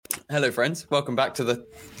Hello, friends. Welcome back to the...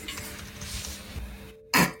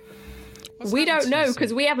 We don't know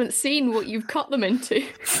because we haven't seen what you've cut them into.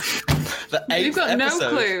 The 8th You've got no episode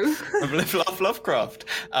clue. of Live, Laugh, Lovecraft.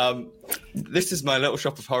 This is my little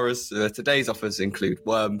shop of horrors. Today's offers include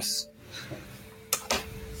worms.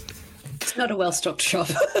 It's not a well-stocked shop.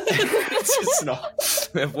 It's not.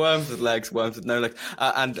 We have worms with legs, worms with no legs,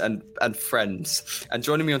 and friends. And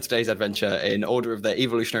joining me on today's adventure, in order of their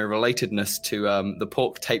evolutionary relatedness to the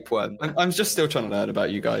pork tapeworm, I'm just still trying to learn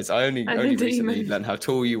about you guys. I only recently learned how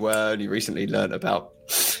tall you were. Only recently learned about.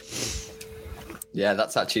 Yeah,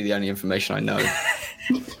 that's actually the only information I know.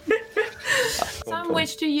 Sam,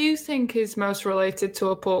 which do you think is most related to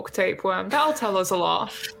a pork tapeworm? That'll tell us a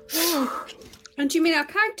lot. And do you mean our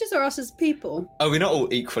characters or us as people? Are we not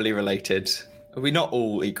all equally related? Are we not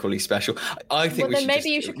all equally special? I think we should maybe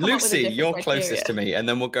you should come up with a Lucy, different you're criteria. closest to me, and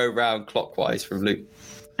then we'll go round clockwise from Luke.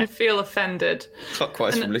 I feel offended.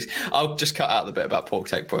 Clockwise from Lucy. I'll just cut out the bit about pork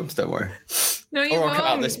tapeworms, don't worry. No, you Or won't. I'll cut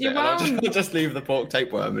out this bit You and I'll won't. just leave the pork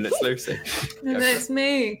tapeworm and it's Lucy. And it's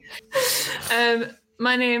me.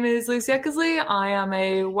 My name is Lucy Eckersley. I am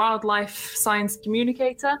a wildlife science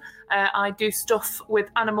communicator. I do stuff with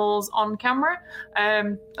animals on camera.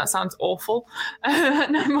 That sounds awful.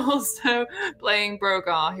 And I'm also playing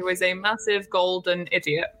Brogar, who is a massive golden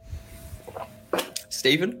idiot.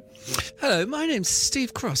 Stephen? Hello, my name's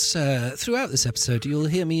Steve Cross. Throughout this episode, you'll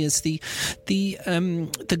hear me as the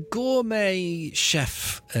gourmet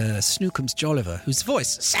chef, Snookums Jolliver, whose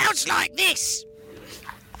voice sounds like this.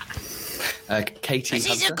 Katie He's a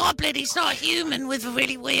Hunter? goblin. He's not human with a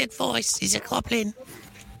really weird voice. He's a goblin.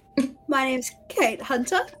 My name's Kate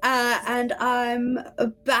Hunter, and I'm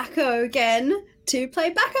Bacco again to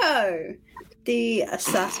play Bacco, the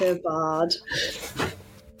satyr bard.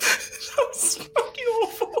 That's fucking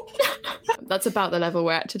awful. That's about the level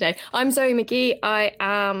we're at today. I'm Zoe McGee. I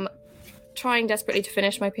am trying desperately to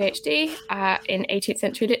finish my PhD in 18th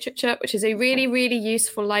century literature, which is a really, really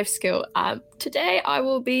useful life skill. Today I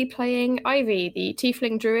will be playing Ivy, the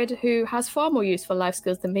tiefling druid who has far more useful life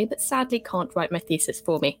skills than me, but sadly can't write my thesis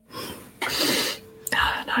for me.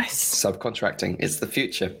 Nice. Subcontracting. It's the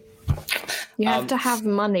future. You have to have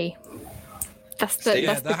money. That's the Yeah,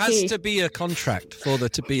 that's there the has key. to be a contract for there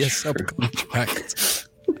to be a subcontract.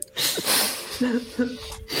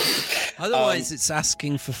 Otherwise, it's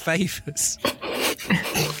asking for favours.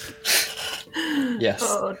 Yes.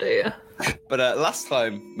 Oh dear. But last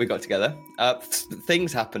time we got together,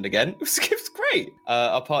 things happened again. It was great.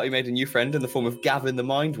 Our party made a new friend in the form of Gavin the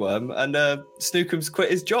Mindworm, and Snookums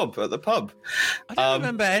quit his job at the pub. I don't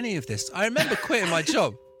remember any of this. I remember quitting my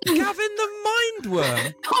job. Gavin the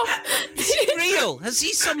Mindworm? Is he real? Has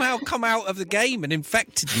he somehow come out of the game and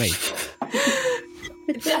infected me?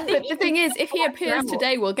 But the thing is, if he appears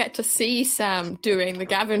today, we'll get to see Sam doing the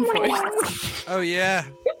Gavin voice. Oh, yeah.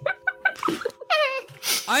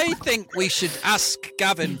 I think we should ask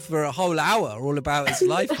Gavin for a whole hour all about his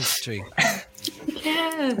life history.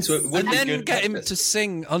 Yes. So it would And be then good get him breakfast. to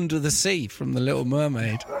sing Under the Sea from The Little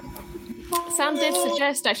Mermaid. Sam did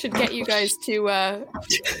suggest I should get you guys to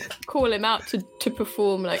call him out to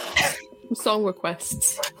perform like song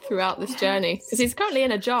requests throughout this journey, because he's currently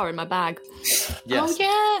in a jar in my bag. Yes.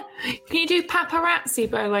 Oh yeah. Can you do Paparazzi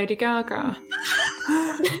by Lady Gaga?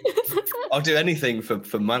 I'll do anything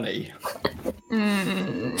for money.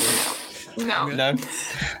 No. No.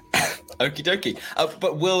 Okie dokie.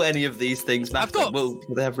 But will any of these things matter? got- Will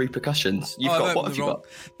they have repercussions? You've Oh, got I've what opened have you the got?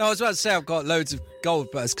 No, I was about to say I've got loads of gold,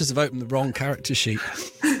 but it's because I've opened the wrong character sheet.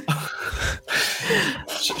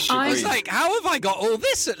 It's like, how have I got all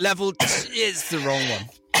this at level? It's the wrong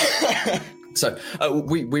one. So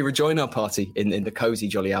we rejoin our party in the cosy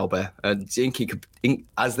Jolly Owlbear, and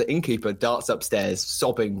as the innkeeper darts upstairs,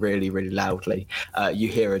 sobbing really, really loudly, you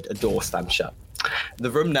hear a door slam shut. The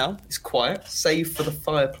room now is quiet, save for the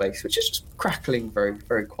fireplace, which is just crackling very,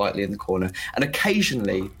 very quietly in the corner. And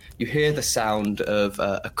occasionally, you hear the sound of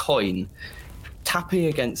a coin tapping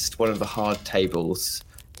against one of the hard tables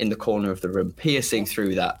in the corner of the room, piercing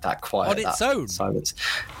through that quiet, On its that own? silence.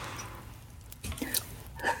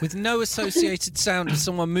 With no associated sound of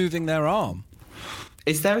someone moving their arm.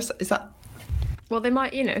 Is that? Well, they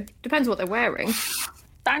might, depends what they're wearing.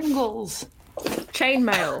 Bangles.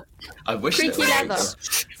 Chainmail. I wish Creaky there were- leather.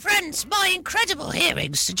 Friends, my incredible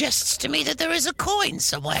hearing suggests to me that there is a coin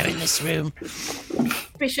somewhere in this room.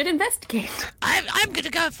 We should investigate. I'm going to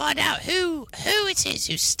go and find out who it is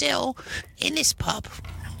who's still in this pub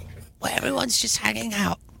where everyone's just hanging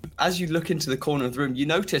out. As you look into the corner of the room, you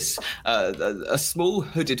notice a small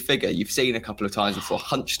hooded figure you've seen a couple of times before,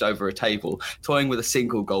 hunched over a table, toying with a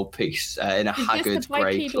single gold piece in a Is this haggard the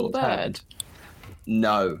grey bipedal clawed hand.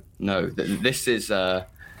 No. This is a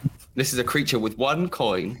creature with one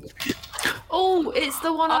coin. Oh, it's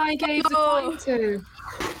the one I gave the coin to.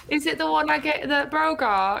 Is it the one that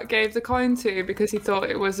Brogar gave the coin to because he thought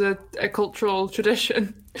it was a cultural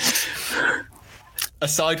tradition?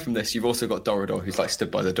 Aside from this, you've also got Dorador, who's like stood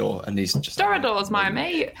by the door, and he's just. Dorador's my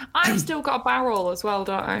mate. I've still got a barrel as well,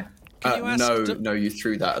 don't I? No, you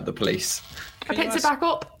threw that at the police. I picked it back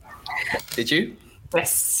up. Did you?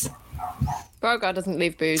 Yes. Brogar doesn't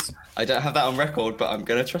leave booze. I don't have that on record, but I'm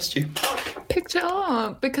going to trust you. Picked it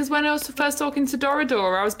up because when I was first talking to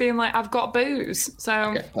Dorador, I was being like, "I've got booze." So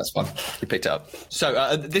okay, that's fine. You picked it up.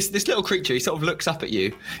 So this little creature, he sort of looks up at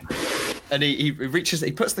you, and he reaches.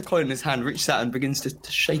 He puts the coin in his hand, reaches out, and begins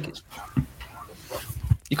to shake it.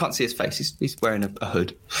 You can't see his face. He's wearing a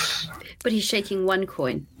hood. But he's shaking one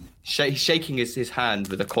coin. He's shaking his hand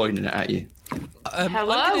with a coin in it at you.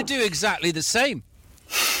 Hello? I'm going to do exactly the same.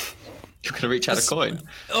 You're going to reach out a coin?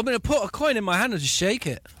 I'm going to put a coin in my hand and just shake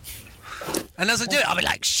it. And as I do it, I'll be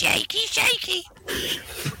like, shaky, shaky.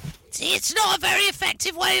 See, it's not a very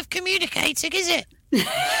effective way of communicating, is it?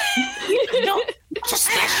 Not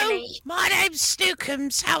especially. Hello, my name's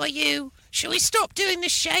Snookums. How are you? Shall we stop doing the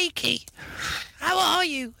shaky? How are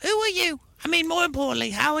you? Who are you? I mean, more importantly,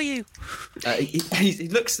 how are you? He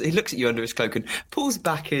looks at you under his cloak and pulls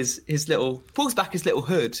back his little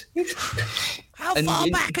hood. How And far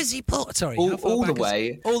you- back has he pulled? Sorry, All, how far all the back has-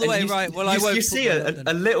 way. All the And way, you- right. Well, I won't. You put see my hand in.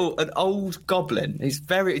 an old goblin. He's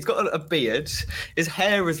got a beard. His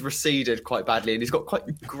hair has receded quite badly, and he's got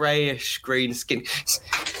quite greyish green skin.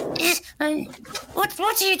 What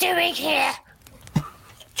are you doing here?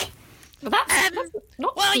 Well, that's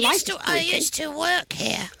not Well, life I used to work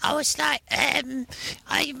here. I was like,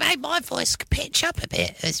 I made my voice pitch up a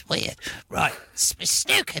bit. It's weird. Right,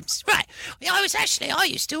 Snookums. Right, I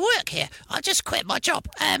used to work here. I just quit my job.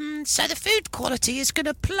 So the food quality is going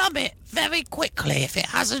to plummet very quickly if it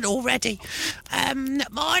hasn't already.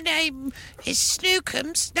 My name is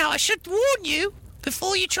Snookums. Now, I should warn you,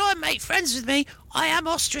 before you try and make friends with me, I am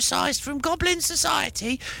ostracised from Goblin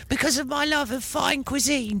Society because of my love of fine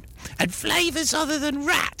cuisine and flavours other than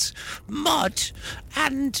rat, mud,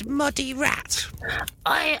 and muddy rat.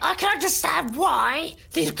 I can understand why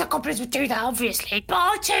the goblins would do that, obviously, but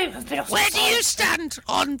I too have been ostracised. Where do you stand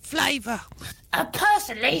on flavour?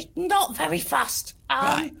 Personally, not very fussed.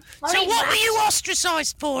 Right. So what were you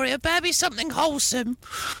ostracised for? It better be something wholesome.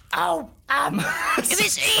 If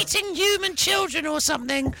it's eating human children or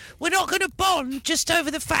something, we're not going to bond just over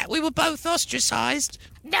the fact we were both ostracised.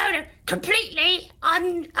 No, completely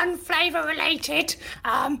unflavour related.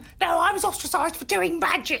 No, I was ostracised for doing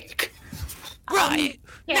magic. Right.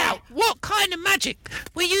 Yeah. Now, what kind of magic?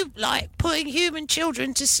 Were you, like, putting human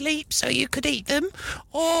children to sleep so you could eat them?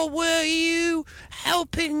 Or were you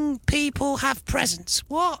helping people have presents?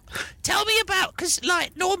 What? Tell me about... Because,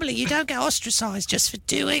 like, normally you don't get ostracised just for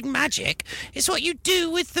doing magic. It's what you do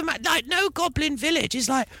with the... Like, no goblin village is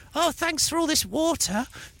like, oh, thanks for all this water.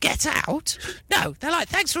 Get out. No, they're like,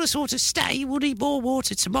 thanks for all this water. Stay. We'll need more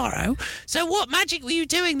water tomorrow. So what magic were you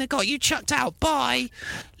doing that got you chucked out by...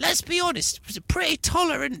 Let's be honest, pretty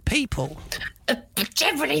tolerant people.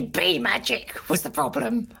 Generally, bee magic was the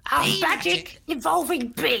problem. Magic involving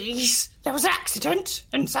bees. There was an accident,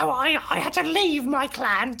 and so I had to leave my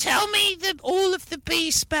clan. Tell me all of the bee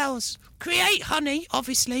spells. Create honey,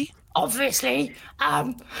 obviously. Obviously.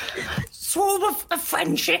 Swarm of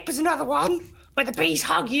friendship is another one, where the bees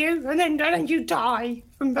hug you, and then you die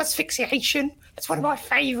from asphyxiation. It's one of my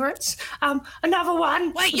favourites. Another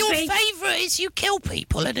one. Wait, your favourite is you kill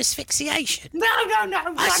people and asphyxiation? No.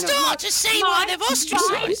 I start to see why they've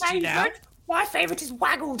ostracised you now. My favourite is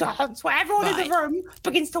Waggle Dance, where everyone in the room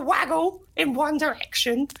begins to waggle in one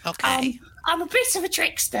direction. Okay. I'm a bit of a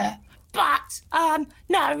trickster, but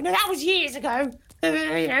no, that was years ago.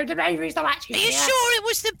 The main reason I'm actually here. Are you sure it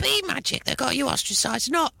was the bee magic that got you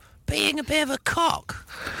ostracised, not being a bit of a cock?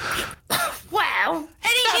 Well,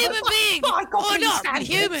 any human being, or not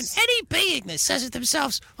human, any being that says of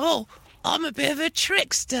themselves, oh, I'm a bit of a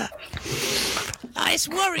trickster. It's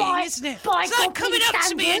worrying, isn't it? It's like coming up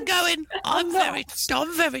to me and going, I'm very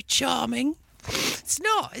charming. It's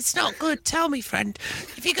not good. Tell me, friend,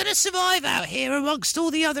 if you're going to survive out here amongst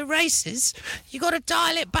all the other races, you got to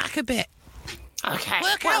dial it back a bit. Okay.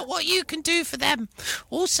 Work out what you can do for them.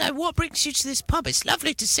 Also, what brings you to this pub? It's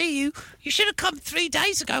lovely to see you. You should have come 3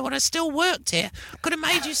 days ago when I still worked here. Could have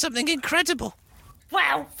made you something incredible.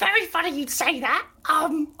 Well, very funny you'd say that.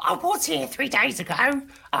 I was here 3 days ago.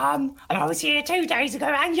 And I was here 2 days ago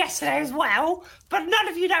and yesterday as well. but none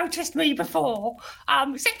of you noticed me before,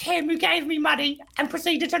 except him who gave me money and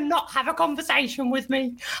proceeded to not have a conversation with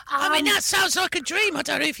me. I mean, that sounds like a dream. I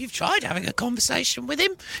don't know if you've tried having a conversation with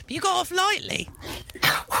him, but you got off lightly.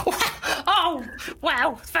 Oh,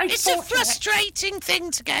 well, very It's a fortunate. frustrating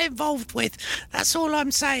thing to get involved with. That's all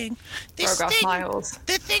I'm saying. Rogar smiles.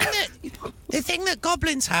 The thing that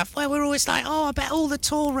goblins have, where we're always like, oh, I bet all the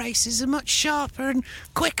tall races are much sharper and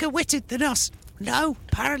quicker-witted than us. No,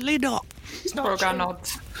 apparently not. It's not Rogar true.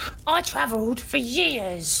 nods. I travelled for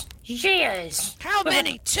years. How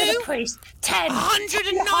many? With a 2? priest. 10.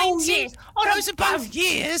 190? Years. On a Those are both boat.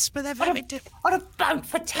 years, but they're On very a, different. on a boat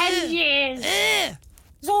for 10 years. Ugh.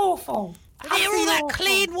 It's awful. Near all that Absolutely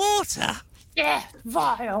clean water. awful. Yeah,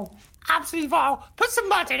 vile. Absolutely vile. Put some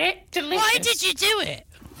mud in it. Delicious. Why did you do it?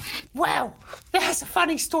 Well, there's a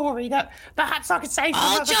funny story that perhaps I could say for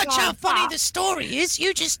I'll another judge how time, funny but- the story is.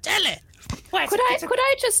 You just tell it. Well, Could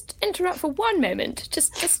I just interrupt for one moment?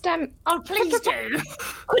 Oh, please do.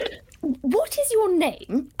 What is your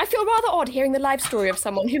name? I feel rather odd hearing the life story of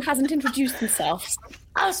someone who hasn't introduced themselves.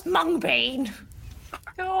 Us Mungbean.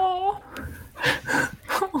 Oh.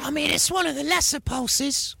 I mean, it's one of the lesser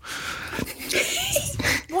pulses.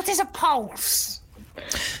 What is a pulse?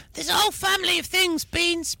 There's a whole family of things,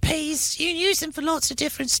 beans, peas. You can use them for lots of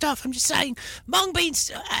different stuff. I'm just saying, mung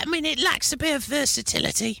beans, I mean, it lacks a bit of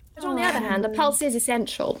versatility. But on the other hand, a pulse is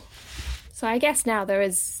essential. So I guess now there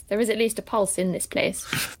is at least a pulse in this place.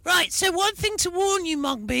 Right, so one thing to warn you,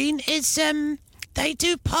 mung bean, is they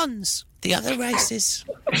do puns, the other races.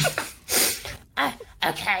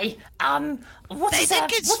 Okay. What They is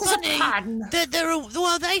think a, it's what is funny a pun?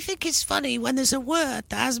 that they think it's funny when there's a word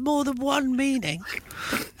that has more than one meaning.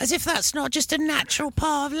 As if that's not just a natural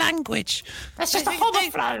part of language. That's just a They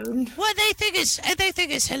think- homophone. Well, they think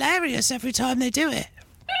it's hilarious every time they do it.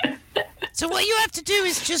 So what you have to do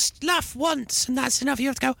is just laugh once, and that's enough. You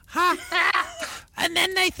have to go ha, and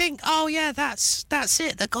then they think, oh yeah, that's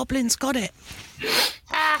it. The goblins got it.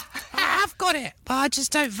 I have got it, but I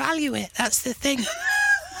just don't value it. That's the thing.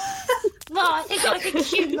 Well, I think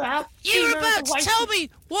humour. You were humour is about a to waste tell of- me,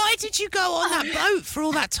 why did you go on that boat for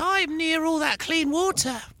all that time near all that clean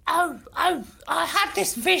water? Oh, I had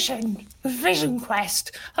this vision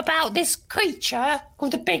quest about this creature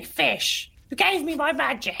called the Big Fish who gave me my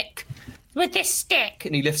magic with this stick.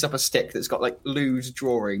 And he lifts up a stick that's got like lewd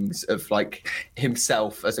drawings of like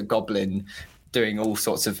himself as a goblin doing all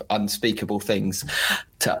sorts of unspeakable things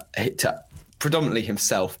to predominantly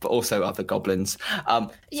himself, but also other goblins.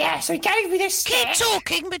 Yeah, so he gave me this stick. Keep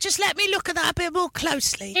talking, but just let me look at that a bit more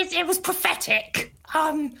closely. It was prophetic.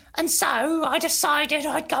 And so I decided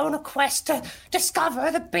I'd go on a quest to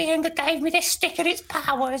discover the being that gave me this stick and its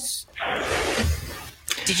powers.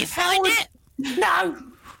 Did you find it? No.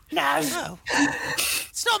 Oh.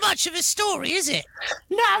 It's not much of a story, is it?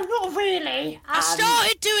 No, not really. I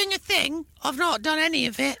started doing a thing. I've not done any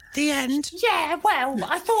of it. The end. Yeah, well,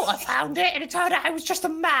 I thought I found it, and it turned out it was just a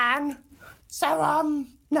man. So,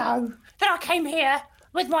 no. Then I came here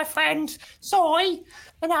with my friend Soy,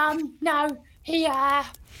 and no, he's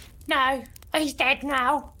dead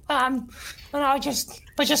now. And I just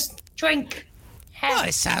drink. Well,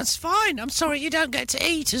 it sounds fine. I'm sorry you don't get to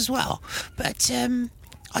eat as well. But,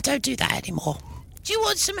 I don't do that anymore. Do you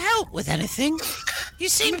want some help with anything? You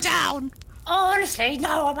seem down. Honestly,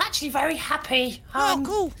 no, I'm actually very happy. Oh,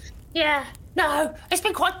 cool. Yeah, no, it's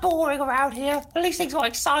been quite boring around here. At least things got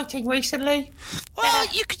exciting recently. Well,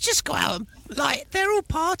 you could just go out and, they're all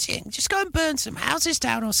partying. Just go and burn some houses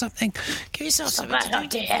down or something. Give yourself That's a something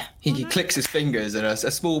bad to do. idea. He clicks his fingers and a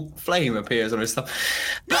small flame appears on his thumb.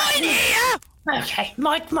 Not in here! Okay,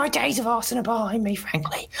 my days of arson are behind me,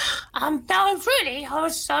 frankly. No, really, I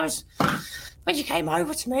was when you came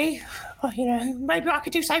over to me, well, maybe I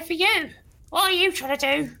could do something for you. What are you trying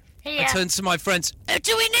to do? Here. I turn to my friends.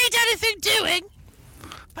 Do we need anything doing?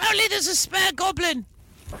 Apparently there's a spare goblin.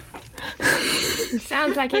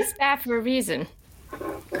 Sounds like it's there for a reason.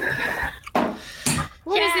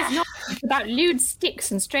 What is this nonsense about lewd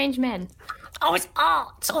sticks and strange men? Oh, it's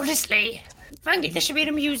art, honestly. Frankly, this should be in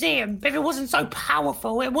a museum. If it wasn't so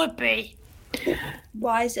powerful, it would be.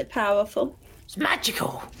 Why is it powerful? It's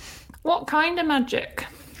magical. What kind of magic?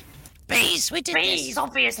 Bees, we did Bees, this.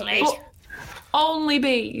 obviously. Oh. Only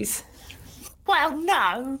bees. Well,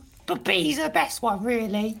 no, but bees are the best one,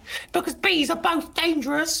 really. Because bees are both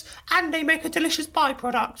dangerous and they make a delicious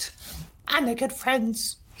byproduct. And they're good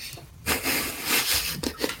friends.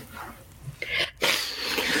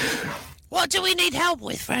 What do we need help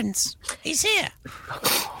with, friends? He's here.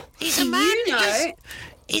 He's a man. You know.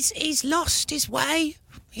 He's lost his way.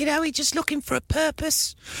 You know, he's just looking for a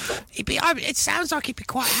purpose. It sounds like he'd be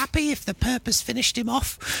quite happy if the purpose finished him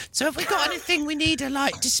off. So have we got anything we need a,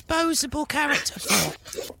 disposable character for?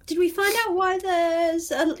 Did we find out why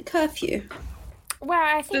there's a curfew? Well,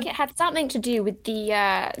 I think it had something to do with the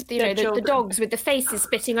dogs with the faces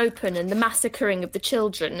splitting open and the massacring of the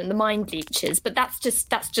children and the mind leeches. But that's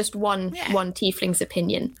just one tiefling's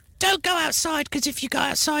opinion. Don't go outside, because if you go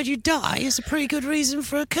outside, you die. Is a pretty good reason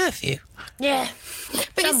for a curfew. Yeah.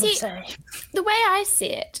 But you see, the way I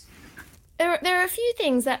see it, there are a few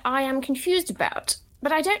things that I am confused about,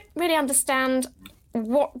 but I don't really understand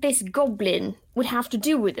what this goblin would have to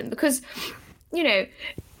do with them, because, you know,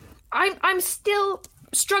 I'm still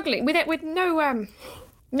struggling with it. With no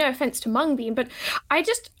offense to Mungbean, but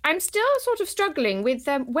I'm still sort of struggling with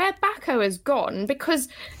where Bacco has gone, because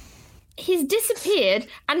he's disappeared,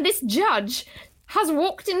 and this judge has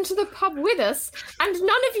walked into the pub with us, and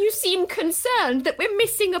none of you seem concerned that we're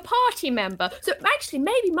missing a party member. So actually,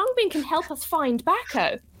 maybe Mungbean can help us find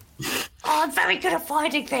Bacco. Oh, I'm very good at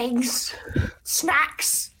finding things.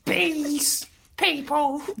 Snacks, bees,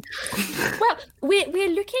 people. Well, we're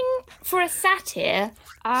looking for a satyr.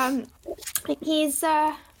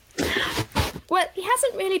 Well, he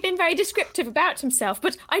hasn't really been very descriptive about himself,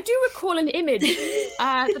 but I do recall an image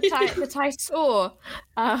that I saw.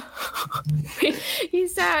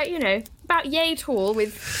 He's, about yay tall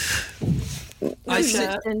with... I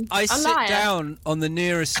sit down on the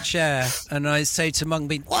nearest chair and I say to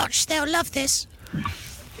Mungbean, Watch, they'll love this.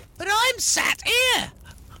 But I'm sat here.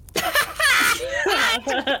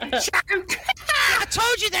 I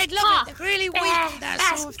told you they'd love it. They're really weak.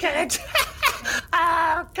 That's good.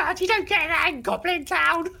 Oh, God, you don't get that in Goblin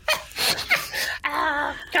Town.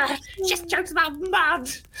 Oh, God, just jokes about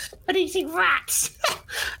mud and eating rats.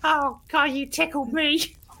 Oh, God, you tickled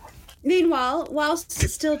me. Meanwhile, whilst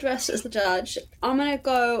still dressed as the judge, I'm going to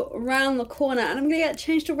go round the corner, and I'm going to get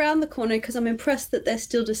changed around the corner because I'm impressed that they're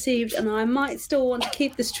still deceived, and I might still want to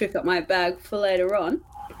keep this trick up my bag for later on.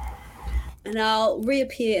 And I'll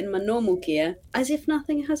reappear in my normal gear as if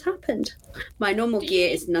nothing has happened. My normal gear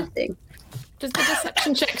is nothing. Does the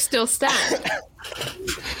deception check still stand?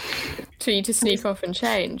 For you to sneak off and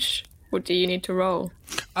change? Or do you need to roll?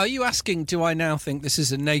 Are you asking, do I now think this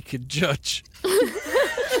is a naked judge?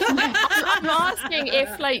 I'm asking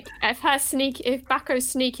if Bacco's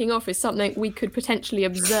sneaking off is something we could potentially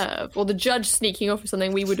observe, or the judge sneaking off is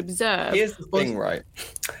something we would observe. Here's the thing, right?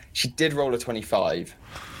 She did roll a 25.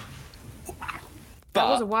 That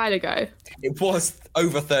was a while ago. It was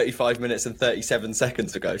over 35 minutes and 37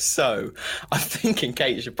 seconds ago. So I'm thinking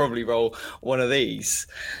Kate should probably roll one of these.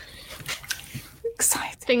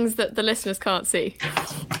 Exciting. Things that the listeners can't see.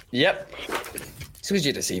 Yep. It's because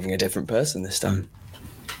you're deceiving a different person this time.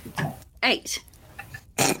 8.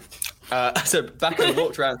 So Bacco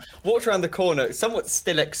walked around the corner, somewhat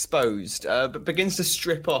still exposed, but begins to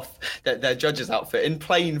strip off their judge's outfit in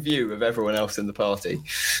plain view of everyone else in the party.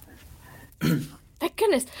 Thank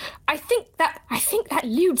goodness! I think that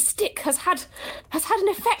lewd stick has had an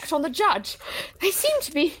effect on the judge. They seem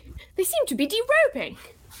to be derobing.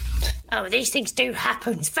 Oh, these things do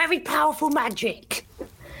happen. It's very powerful magic.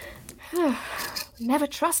 Never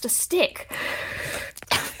trust a stick.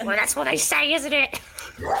 Well, that's what they say, isn't it?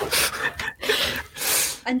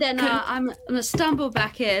 And then I'm going to stumble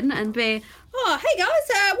back in and be, oh, hey guys,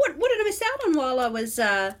 what did I miss out on while I was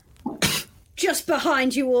just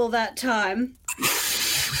behind you all that time?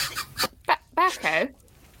 Bacco,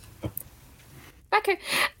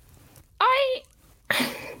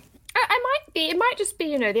 it might just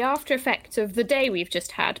be, the after effects of the day we've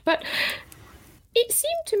just had, but it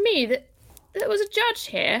seemed to me that there was a judge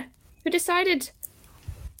here who decided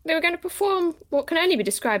they were going to perform what can only be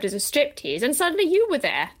described as a striptease, and suddenly you were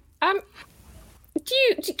there. Can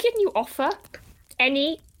you offer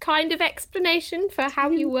any kind of explanation for how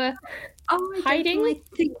you were hiding? I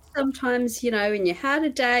think sometimes, when you had a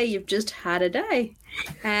day, you've just had a day.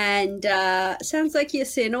 And sounds like you're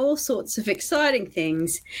seeing all sorts of exciting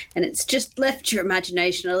things, and it's just left your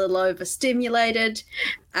imagination a little overstimulated.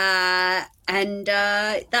 And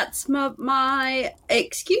that's my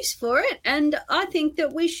excuse for it. And I think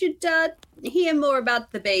that we should hear more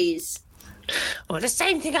about the bees. Well, the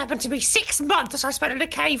same thing happened to me 6 months. I spent in a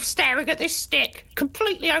cave staring at this stick,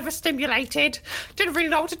 completely overstimulated. Didn't really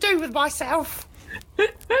know what to do with myself.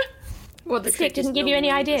 Well, the stick didn't give you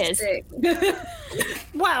any ideas.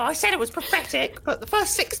 Well, I said it was prophetic, but the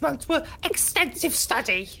first 6 months were extensive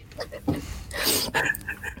study.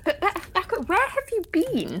 But Bacco, where have you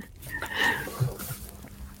been?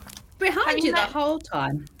 Behind you the whole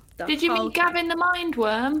time. Did you meet Gavin the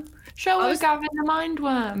Mindworm? Show us Gavin the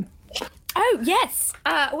Mindworm. Oh, yes.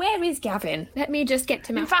 Where is Gavin? Let me just get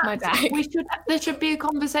him In out of my fact, bag. there should be a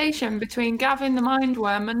conversation between Gavin the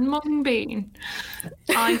Mindworm and Mungbean.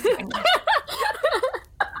 I think.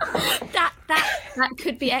 That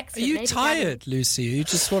could be Are excellent. you Maybe tired, Lucy? You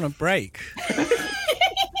just want a break?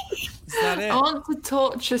 Is that it? I want to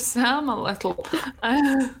torture Sam a little.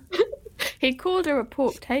 He called her a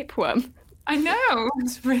pork tapeworm. I know,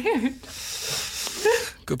 it's rude.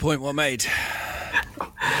 Good point, well made.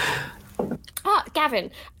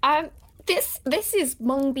 Gavin, this is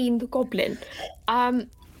Mungbean the Goblin.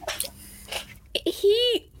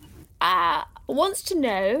 He wants to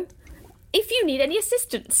know if you need any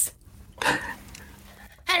assistance.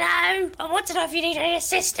 Hello, I want to know if you need any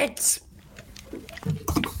assistance.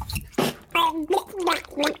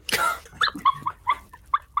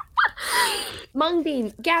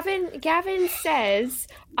 Mungbean, Gavin says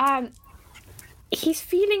he's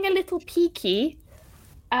feeling a little peaky,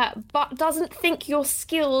 but doesn't think you're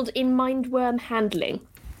skilled in mindworm handling.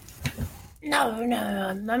 No,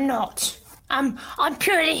 I'm not. I'm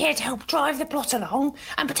purely here to help drive the plot along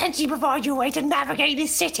and potentially provide you a way to navigate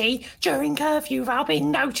this city during curfew without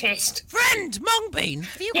being noticed. Friend Mungbean,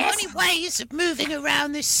 have you got any ways of moving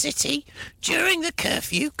around this city during the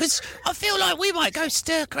curfew? Because I feel like we might go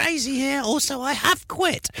stir crazy here. Also, I have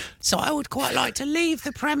quit, so I would quite like to leave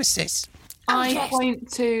the premises. I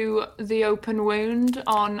point to the open wound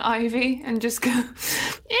on Ivy and just go,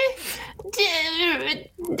 do you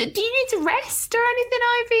need to rest or anything,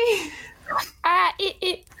 Ivy?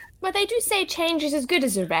 Well, they do say change is as good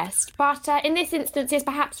as a rest, but in this instance, yes,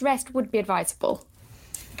 perhaps rest would be advisable.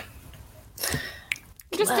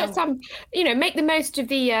 Just make the most of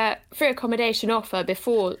the free accommodation offer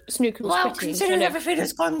before Snookums Well, quitting. considering everything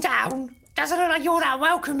has gone down, doesn't look like you're that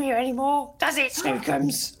welcome here anymore, does it,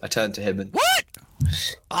 Snookums? I turn to him and What?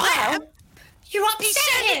 I am? You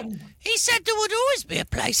upset him! He said there would always be a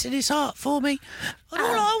place in his heart for me. And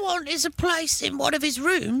all I want is a place in one of his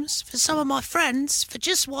rooms for some of my friends for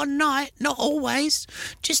just one night, not always,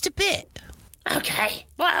 just a bit. Okay,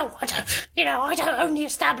 well, I don't own the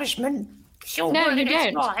establishment. Sure, No, you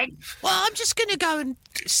don't. Fine. Well, I'm just going to go and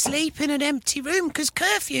sleep in an empty room because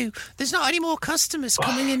curfew. There's not any more customers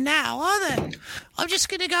coming in now, are there? I'm just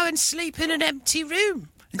going to go and sleep in an empty room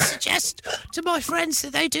and suggest to my friends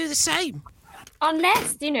that they do the same.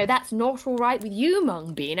 Unless, that's not all right with you,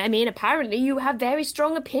 Mungbean. I mean, apparently you have very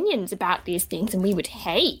strong opinions about these things, and we would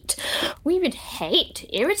hate to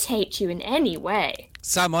irritate you in any way.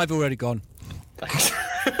 Sam, I've already gone.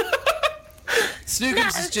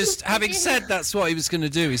 Snookums is just, having said that's what he was going to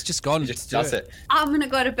do, he's just gone. just does it. I'm going to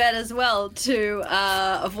go to bed as well to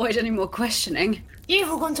avoid any more questioning. You've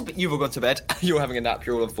all gone to bed. You've all gone to bed. You're having a nap.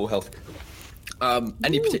 You're all on full health.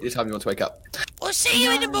 Any particular time you want to wake up? We'll see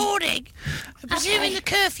you in the morning. I'm presuming the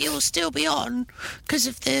curfew will still be on because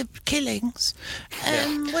of the killings.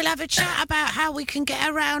 We'll have a chat about how we can get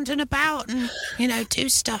around and about and, do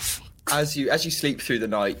stuff. As you sleep through the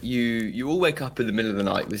night, you all wake up in the middle of the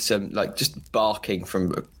night with some just barking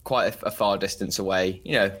from quite a far distance away.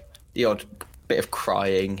 The odd bit of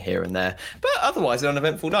crying here and there, but otherwise an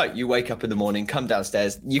uneventful night. You wake up in the morning, come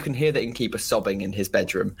downstairs. You can hear the innkeeper sobbing in his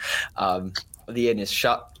bedroom. The inn is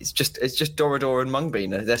shut. It's just Dorador and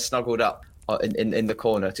Mungbean. They're snuggled up in the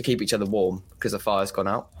corner to keep each other warm because the fire's gone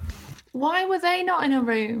out. Why were they not in a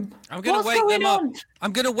room? I'm going to wake them up.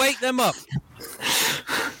 I'm going to wake them up.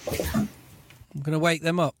 I'm going to wake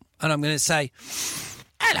them up and I'm going to say,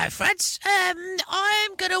 hello, friends.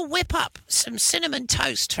 I'm going to whip up some cinnamon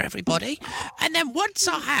toast for everybody. And then once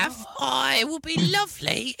I have, it will be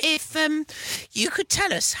lovely if you could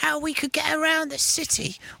tell us how we could get around the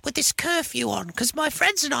city with this curfew on. Because my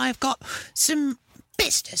friends and I have got some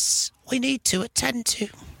business we need to attend to.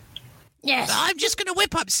 Yes. But I'm just going to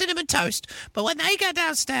whip up cinnamon toast. But when they go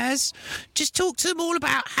downstairs, just talk to them all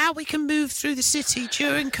about how we can move through the city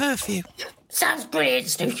during curfew. Sounds brilliant,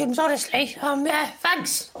 Snookums, honestly.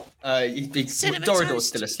 Thanks. Dorador's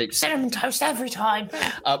still asleep. Cinnamon toast every time.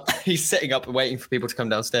 He's sitting up and waiting for people to come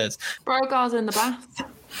downstairs. Brogar's in the bath.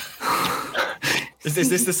 Is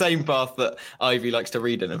this the same bath that Ivy likes to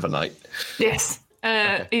read in of a night? Yes.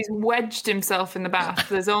 He's wedged himself in the bath.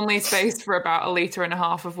 There's only space for about 1.5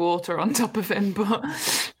 litres of water on top of him, but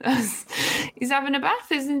he's having a bath.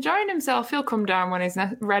 He's enjoying himself. He'll come down when he's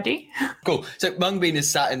ready. Cool. So Mungbean is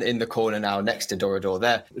sat in the corner now next to Dorador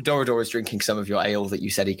there. Dorador is drinking some of your ale that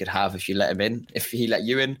you said he could have if you let him in, if he let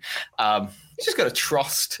you in. He's just got a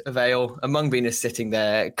trost of ale, and Mungbean is sitting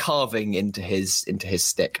there carving into his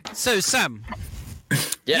stick. so Sam,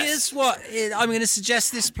 Yes. Here's what I'm going to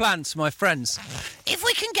suggest this plan to my friends. If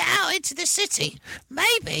we can get out into the city,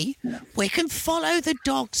 maybe we can follow the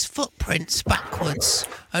dogs' footprints backwards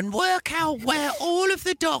and work out where all of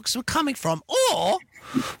the dogs were coming from. Or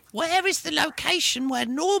where is the location where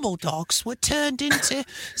normal dogs were turned into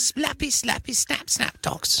slappy, slappy, snap, snap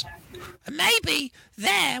dogs? And maybe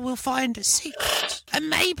there we'll find a secret. And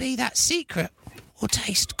maybe that secret will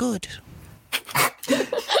taste good.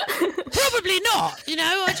 Probably not,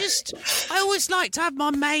 I always like to have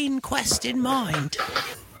my main quest in mind.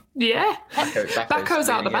 Yeah. Bacco's Bacco's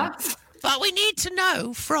out the doing it. bath. But we need to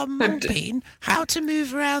know from Mulpine how to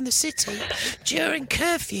move around the city during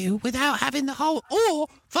curfew without having the whole... Or,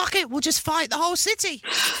 fuck it, we'll just fight the whole city.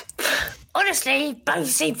 Honestly, both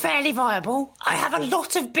seem fairly viable. I have a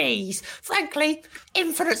lot of bees. Frankly,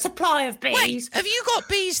 infinite supply of bees. Wait, have you got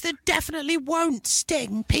bees that definitely won't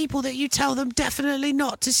sting people that you tell them definitely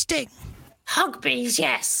not to sting? Hug bees,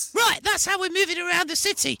 yes. Right, that's how we're moving around the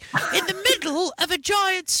city. In the middle of a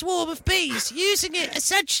giant swarm of bees, using it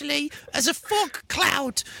essentially as a fog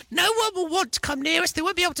cloud. No one will want to come near us. They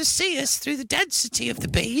won't be able to see us through the density of the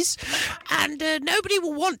bees. And nobody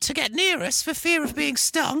will want to get near us for fear of being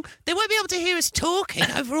stung. They won't be able to hear us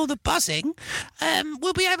talking over all the buzzing.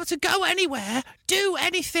 We'll be able to go anywhere, do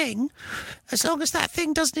anything, as long as that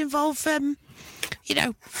thing doesn't involve,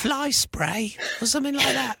 fly spray or something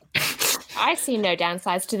like that. I see no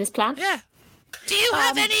downsides to this plan. Yeah. Do you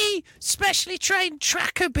have any specially trained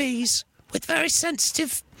tracker bees with very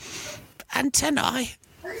sensitive antennae?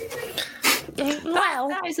 Well,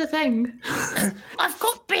 That is a thing. I've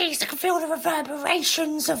got bees that can feel the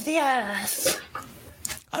reverberations of the earth.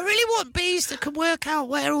 I really want bees that can work out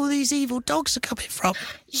where all these evil dogs are coming from.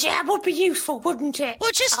 Yeah, would be useful, wouldn't it?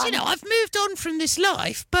 Well, just, I've moved on from this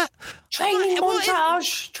life, but... Training what if-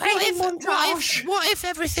 montage. Training montage. What if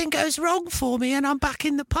everything goes wrong for me and I'm back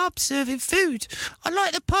in the pub serving food? I'd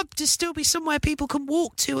like the pub to still be somewhere people can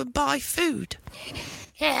walk to and buy food.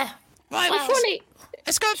 Yeah. Right, Well, surely,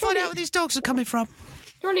 let's go and find out where these dogs are coming from.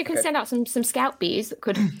 surely you can send out some scout bees that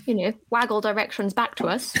could, waggle directions back to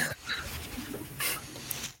us.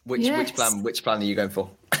 Which plan are you going for?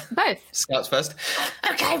 Both. Scouts first.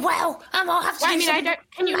 Okay, well, I'll have to I do mean, some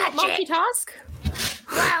can you not magic. multitask?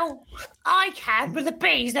 Well, I can, but the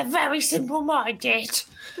bees, they're very simple-minded.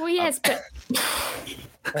 Well, yes, but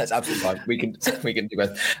That's absolutely fine. We can do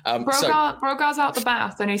both. Brogar's out the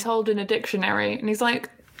bath and he's holding a dictionary and he's like,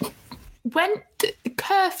 when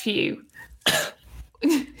curfew,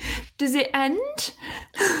 does it end?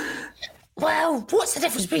 Well, what's the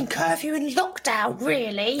difference between curfew and lockdown,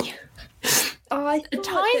 really? Oh, I thought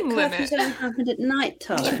time that curfews limit. only happened at night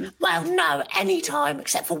time. Well, no, any time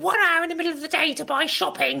except for 1 hour in the middle of the day to buy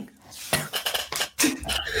shopping.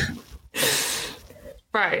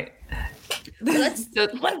 Right. Let's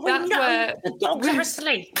That- When we that's know where the dogs are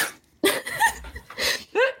asleep.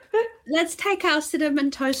 let's take our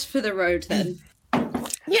cinnamon toast for the road then.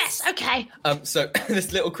 Yes, okay. So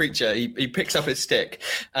this little creature, he picks up his stick,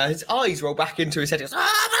 his eyes roll back into his head, he goes,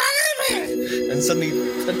 and suddenly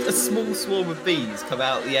a small swarm of bees come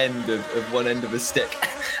out the end of one end of his stick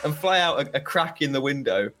and fly out a crack in the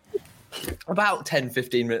window. About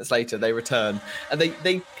 10-15 minutes later, they return and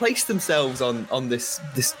they place themselves on this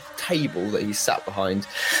table that he's sat behind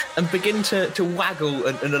and begin to waggle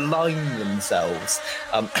and align themselves,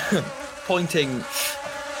 pointing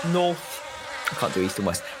north. I can't do east and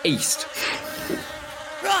west. East.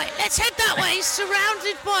 Right, let's head that way,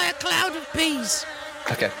 surrounded by a cloud of bees.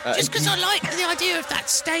 Okay. Just because I like the idea of that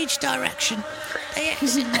stage direction. They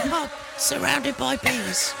exit the pub, surrounded by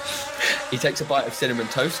bees. He takes a bite of cinnamon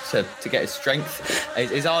toast to get his strength.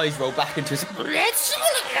 His eyes roll back into his... Let's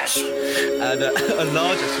And a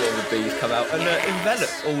larger swarm of bees come out and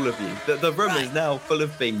envelops all of you. The room is now full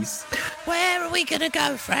of bees. Where are we going to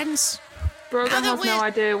go, friends? Brogar Now that has no we're-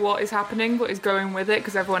 idea what is happening, but is going with it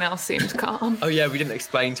because everyone else seems calm. Oh yeah, we didn't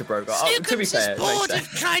explain to Brogar. Oh, to be Snookums fair, is it bored makes of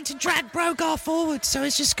sense. trying to drag Brogar forward, so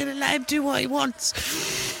he's just going to let him do what he wants.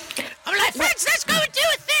 I'm like, friends, let's go and do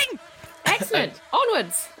a thing! excellent.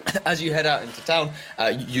 Onwards. As you head out into town,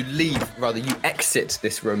 you exit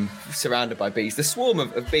this room surrounded by bees. The swarm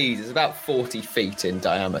of bees is about 40 feet in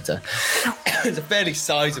diameter. It's a fairly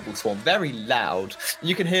sizable swarm, very loud.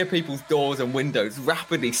 You can hear people's doors and windows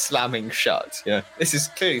rapidly slamming shut. You know, this is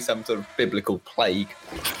clearly some sort of biblical plague.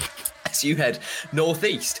 As you head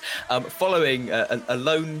northeast, following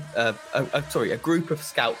a group of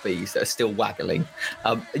scout bees that are still waggling,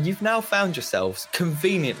 you've now found yourselves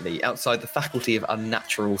conveniently outside the Faculty of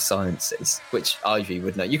Unnatural Sciences, which Ivy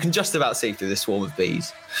would know. You can just about see through this swarm of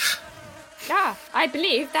bees. Ah, I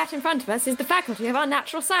believe that in front of us is the Faculty of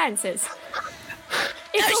Unnatural Sciences.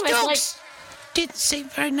 It's Those almost dogs didn't seem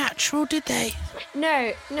very natural, did they?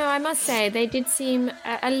 No, I must say they did seem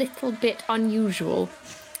a little bit unusual.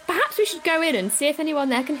 Perhaps we should go in and see if anyone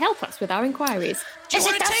there can help us with our inquiries. Yes,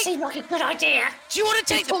 wanna it does take- seem like a good idea. Do you want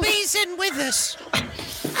to take the bees in with us?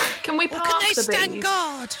 Can we Or park can they the stand bees?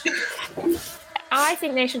 guard? I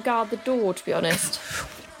think they should guard the door, to be honest.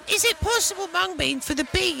 Is it possible, Mungbean, for the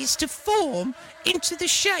bees to form into the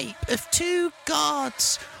shape of two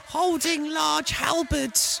guards holding large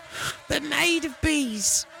halberds, but made of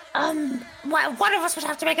bees? Well, one of us would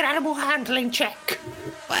have to make an animal handling check.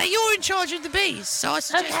 Well, you're in charge of the bees, so I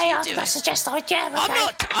suggest Okay, you I do it. suggest I do.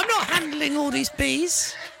 Okay. I'm not handling all these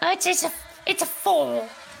bees. It's a 4.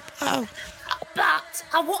 Oh, But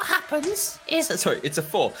what happens is Sorry, it's a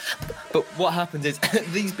 4. But what happens is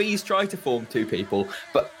these bees try to form two people,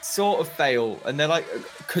 but sort of fail, and they're like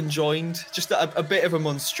conjoined. Just a bit of a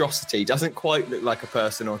monstrosity. Doesn't quite look like a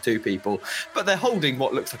person or two people, but they're holding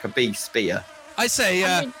what looks like a bee spear. I say,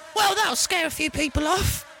 well, that'll scare a few people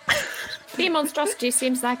off. Bee monstrosity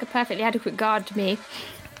seems like a perfectly adequate guard to me.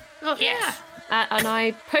 oh, yeah. And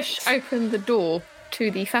I push open the door to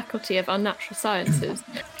the Faculty of Unnatural Sciences.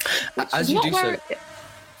 As you do so,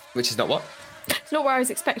 which is not what? It's not where I was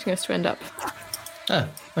expecting us to end up. Oh,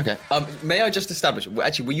 okay. May I just establish?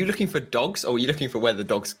 Actually, were you looking for dogs, or were you looking for where the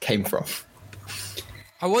dogs came from?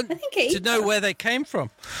 I want think to either. know where they came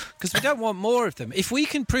from, because we don't want more of them. If we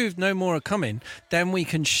can prove no more are coming, then we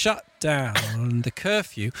can shut down the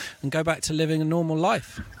curfew and go back to living a normal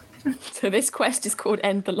life. So this quest is called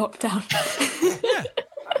End the Lockdown.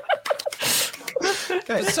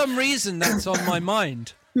 For some reason, that's on my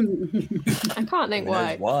mind. I can't think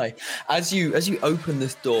why. Why? As you open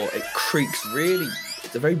this door, it creaks really.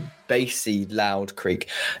 It's a very bassy, loud creak.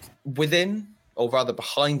 Within, or rather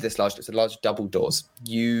behind this it's a large double doors.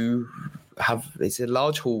 It's a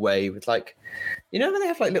large hallway with when they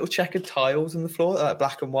have little checkered tiles on the floor, like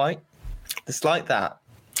black and white. It's like that,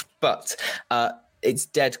 but it's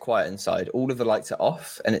dead quiet inside. All of the lights are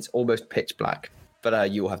off, and it's almost pitch black.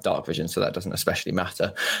 But you will have dark vision, so that doesn't especially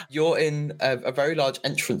matter. You're in a very large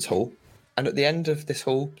entrance hall, and at the end of this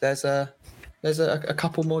hall, there's a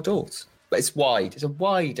couple more doors. But it's wide. It's a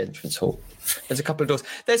wide entrance hall. There's a couple of doors.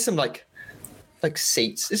 There's some like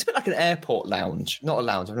seats. It's a bit like an airport lounge. Not a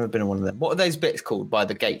lounge. I've never been in one of them. What are those bits called by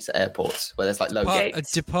the gates at airports where there's low A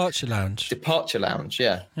gates? departure lounge. Departure lounge,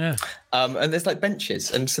 yeah. Yeah. And there's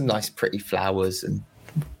benches and some nice pretty flowers and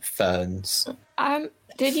ferns.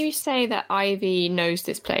 Did you say that Ivy knows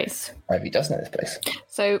this place? Ivy does know this place.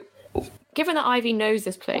 So, given that Ivy knows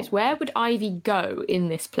this place, where would Ivy go in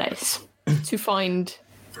this place to find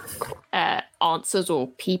answers or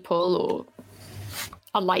people or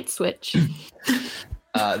a light switch?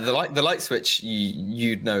 The light switch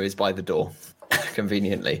you'd know is by the door,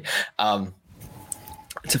 conveniently.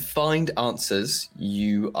 To find answers,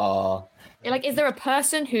 you are. Is there a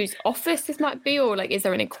person whose office this might be, or is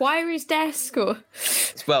there an inquiries desk, or?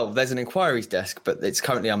 Well, there's an inquiries desk, but it's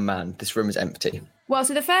currently unmanned. This room is empty. Well,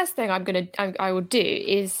 so the first thing I will do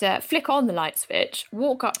is flick on the light switch,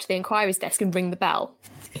 walk up to the inquiries desk, and ring the bell.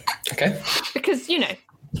 Okay. Because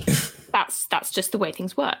that's just the way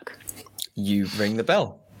things work. You ring the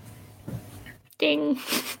bell. Ding.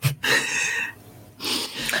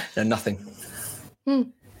 No, nothing.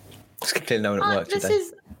 It's clearly no one at work today.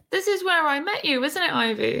 This is where I met you, isn't it,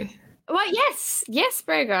 Ivy? Well, yes,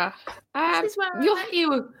 Brega. This is where I met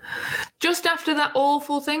you. Just after that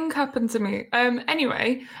awful thing happened to me.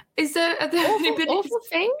 Anyway, are there anybody? Awful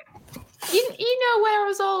thing? You know where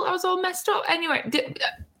I was all messed up. Anyway,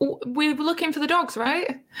 we were looking for the dogs,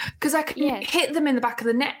 right? Because I can hit them in the back of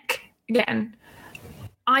the neck again.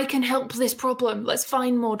 I can help this problem. Let's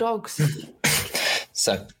find more dogs.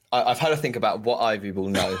 So I've had to think about what Ivy will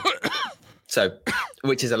know. So,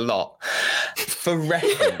 which is a lot. For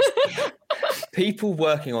reference, people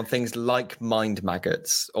working on things like mind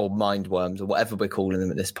maggots or mind worms or whatever we're calling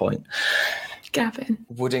them at this point Gavin.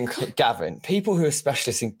 would include Gavin. People who are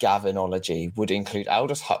specialists in Gavinology would include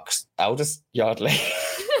Aldous Yardley.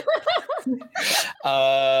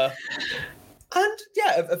 And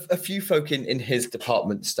yeah, a few folk in his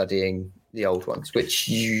department studying the old ones, which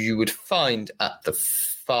you would find at the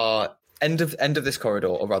far end of this corridor,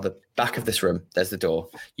 or rather back of this room. There's the door.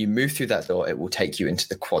 You move through that door, it will take you into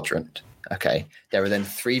the quadrant. Okay. There are then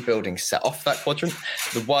 3 buildings set off that quadrant.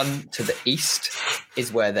 The one to the east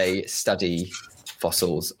is where they study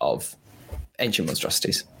fossils of ancient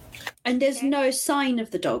monstrosities. And there's no sign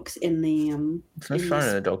of the dogs in the There's no sign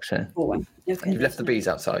of the dogs here. hallway. Okay. You've left the bees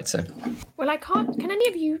outside, so Well, I can't. Can any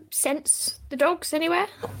of you sense the dogs anywhere?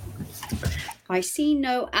 I see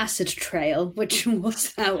no acid trail, which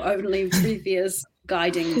was our only previous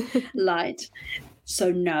guiding light.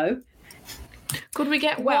 So no. Could we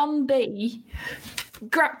get one bee?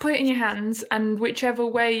 Put it in your hands, and whichever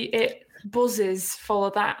way it buzzes, follow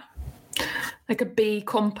that. Like a bee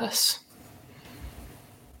compass.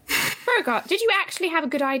 Beauregard, did you actually have a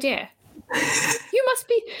good idea? You must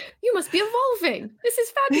be evolving. This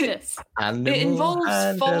is fabulous. It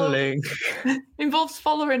involves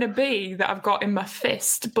following a bee that I've got in my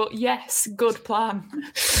fist, but yes, good plan.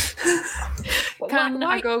 Can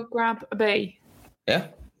I go grab a bee? Yeah,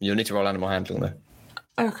 you'll need to roll animal handling though.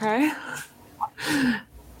 Okay.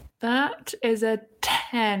 That is a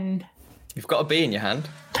 10. You've got a bee in your hand.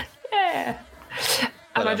 Yeah.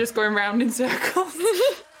 Am I just going round in circles?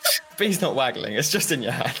 Bee's not waggling, it's just in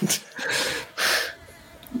your hand.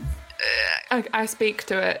 I speak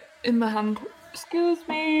to it in my hand. Excuse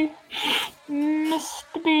me,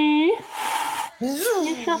 Mr. Bee.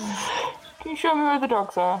 Can you show me where the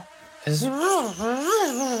dogs are? Is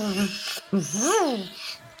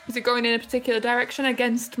it going in a particular direction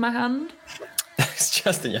against my hand? It's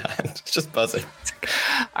just in your hand. It's just buzzing.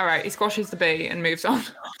 All right, he squashes the bee and moves on.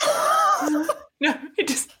 No, it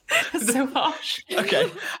just... That's so harsh.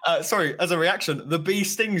 Okay, sorry, as a reaction, the bee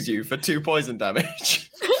stings you for 2 poison damage.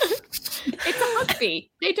 It's a hug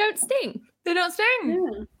bee. They don't sting. They don't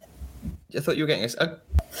sting. I thought you were getting a...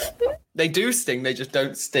 They do sting, they just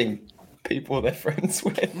don't sting people they're friends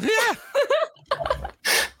with. Yeah.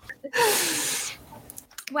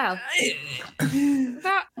 Well,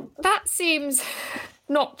 that seems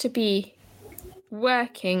not to be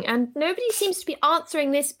working, and nobody seems to be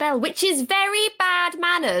answering this bell, which is very bad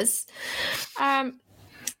manners.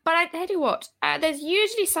 But I tell you what, there's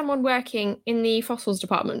usually someone working in the fossils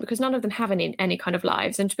department because none of them have any kind of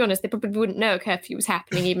lives, and to be honest, they probably wouldn't know a curfew was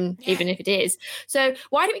happening, even if it is. So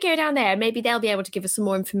why don't we go down there? Maybe they'll be able to give us some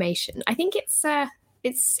more information. I think it's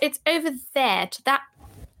over there to that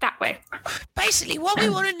way. Basically, what we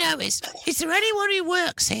want to know is there anyone who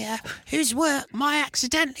works here whose work might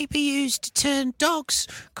accidentally be used to turn dogs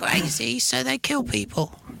crazy so they kill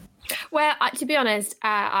people? Well, to be honest,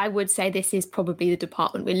 I would say this is probably the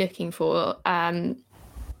department we're looking for. I'm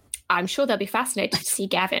sure they'll be fascinated to see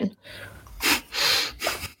Gavin.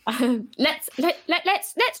 Let's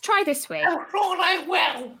try this way. Oh, Lord, I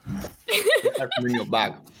will. Have them in your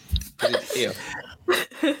bag. Put it here.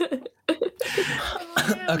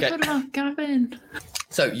 Okay. Gavin.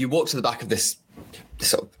 So you walk to the back of this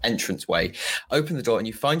sort of entranceway, open the door, and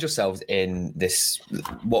you find yourselves in this,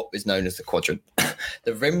 what is known as the quadrant.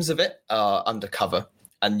 The rims of it are undercover,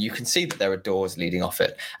 and you can see that there are doors leading off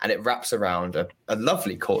it, and it wraps around a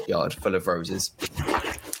lovely courtyard full of roses.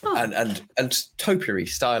 And topiary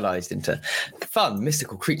stylized into fun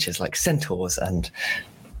mystical creatures like centaurs and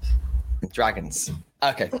dragons.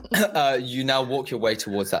 Okay, you now walk your way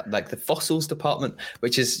towards that, like the fossils department,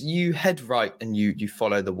 which is you head right and you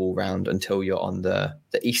follow the wall round until you're on the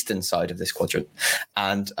eastern side of this quadrant,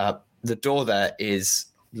 and the door there is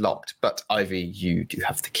locked. But Ivy, you do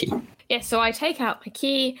have the key. Yes, so I take out my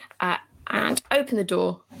key and open the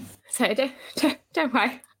door. So don't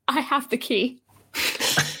worry, I have the key.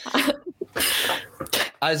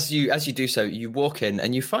 As you do so, you walk in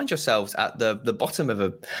and you find yourselves at the bottom of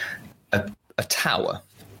a tower.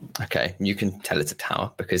 Okay, you can tell it's a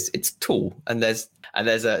tower because it's tall, and there's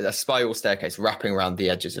a spiral staircase wrapping around the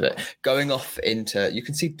edges of it, going off into, you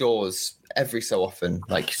can see doors every so often,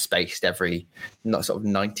 like spaced every not sort of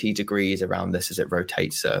 90 degrees around this as it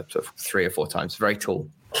rotates sort of 3 or 4 times. Very tall.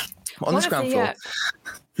 On this ground floor.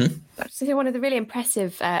 So one of the really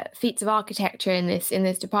impressive feats of architecture in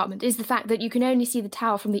this department is the fact that you can only see the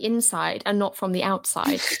tower from the inside and not from the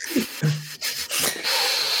outside.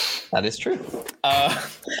 That is true.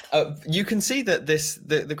 You can see that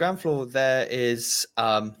the ground floor there is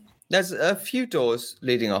there's a few doors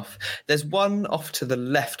leading off. There's one off to the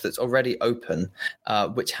left that's already open,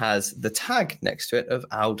 which has the tag next to it of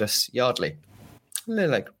Aldous Yardley, a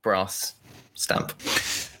little like brass stamp.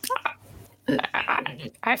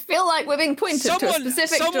 I feel like we're being pointed to a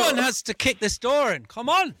specific door. Someone has to kick this door in. Come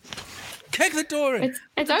on, kick the door in.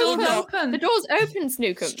 It's The door's open. open. The door's open,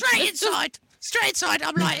 Snookum. Straight inside.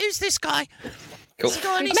 I'm like, who's this guy? Cool.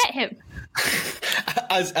 We met him.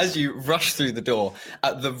 As you rush through the door,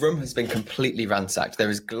 the room has been completely ransacked. There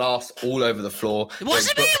is glass all over the floor. It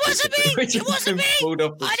wasn't me. It wasn't me.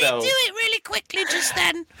 I didn't do it really quickly just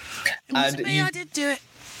then. It wasn't me. I didn't do it.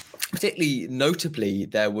 Particularly notably,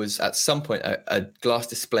 there was at some point a glass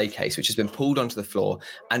display case which has been pulled onto the floor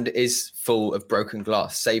and is full of broken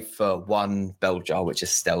glass, save for one bell jar which is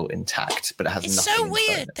still intact, but it has It's nothing so inside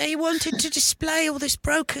weird. it. They wanted to display all this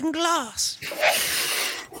broken glass.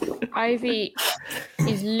 Ivy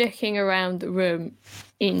is looking around the room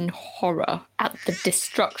in horror at the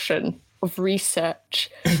destruction of research.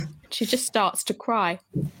 She just starts to cry.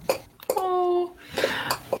 Oh,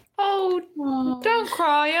 don't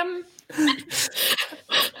cry,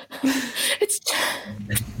 It's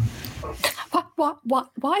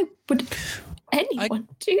why would anyone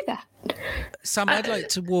do that? Sam, I'd like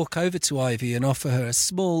to walk over to Ivy and offer her a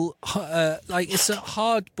small, it's a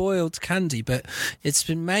hard-boiled candy, but it's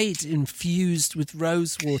been made infused with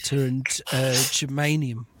rose water and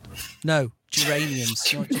geranium. No,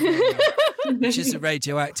 geraniums, not geranium, which is a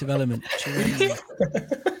radioactive element. Geranium.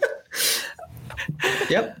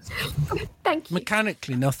 Yep. Thank you.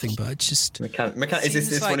 Mechanically nothing, but it's just... Is this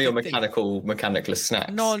Seems one of your like a thing. mechanicless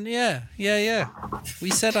snacks? Yeah. We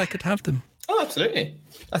said I could have them. Oh, absolutely.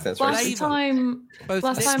 I think that's very Last sweet. time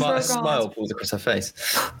Smile pulls across her face.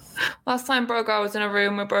 Last time Brogar was in a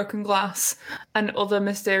room with broken glass and other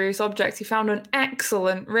mysterious objects, he found an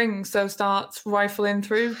excellent ring, so starts rifling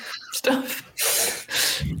through stuff.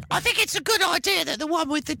 I think it's a good idea that the one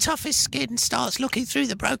with the toughest skin starts looking through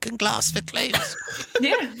the broken glass for clues.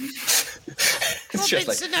 Yeah.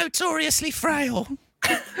 Goblins are notoriously frail.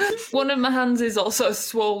 One of my hands is also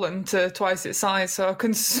swollen to twice its size, so I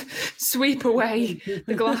can sweep away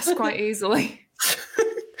the glass quite easily.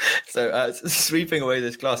 So sweeping away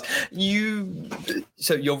this glass,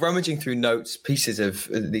 you're rummaging through notes, pieces of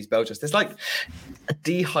these Belgians. There's like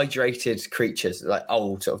dehydrated creatures, like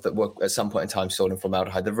old, sort of, that were at some point in time stored in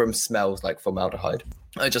formaldehyde. The room smells like formaldehyde.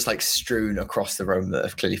 Just like strewn across the room that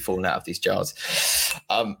have clearly fallen out of these jars.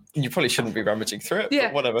 You probably shouldn't be rummaging through it,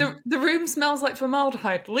 but whatever. The room smells like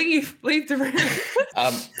formaldehyde. Leave the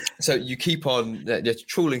room. So you keep on just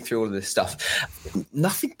trawling through all of this stuff.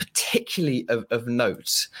 Nothing particularly of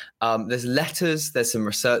note. There's letters, there's some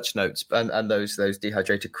research notes, and those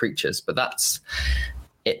dehydrated creatures, but that's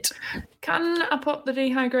it. Can I put the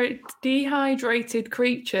dehydrated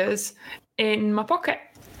creatures in my pocket?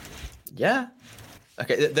 Yeah.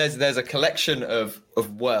 Okay, there's a collection of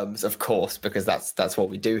worms, of course, because that's what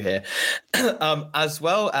we do here, as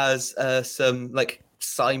well as some like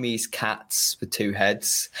Siamese cats with two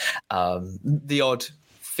heads, the odd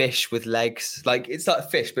fish with legs. Like, it's like a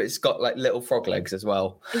fish, but it's got like little frog legs as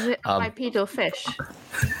well. Is it bipedal fish?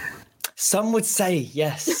 Some would say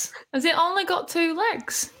yes. Has it only got 2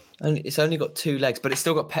 legs? It's only got 2 legs, but it's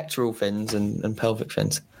still got pectoral fins and pelvic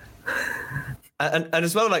fins. And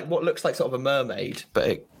as well, like what looks like sort of a mermaid, but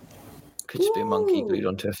it could just be a monkey glued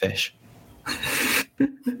onto a fish.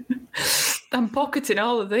 I'm pocketing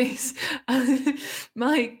all of these.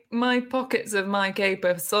 my pockets of my cape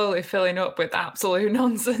are slowly filling up with absolute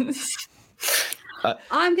nonsense.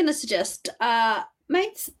 I'm going to suggest,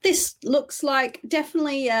 mates, this looks like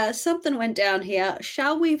definitely something went down here.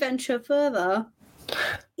 Shall we venture further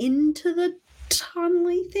into the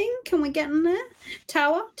tunnel-y thing? Can we get in there?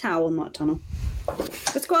 Tower, not tunnel.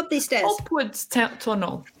 Let's go up these stairs. Upwards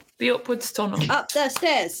tunnel. The upwards tunnel. Up the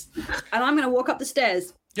stairs. And I'm going to walk up the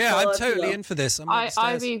stairs. Yeah, Follow I'm us totally along. in for this. I'm on the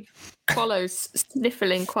stairs. Ivy follows,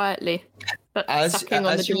 sniffling quietly, but sucking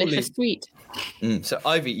on the you're delicious sweet. So,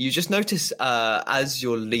 Ivy, you just notice as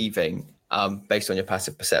you're leaving, based on your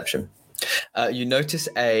passive perception, you notice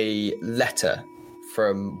a letter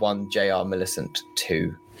from one J.R. Millicent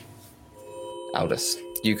to Aldous.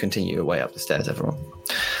 You continue your way up the stairs, everyone.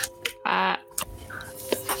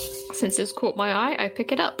 Since it's caught my eye, I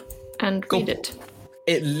pick it up and read it.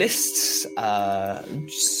 It lists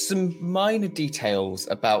some minor details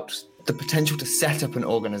about the potential to set up an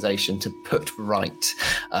organization to put right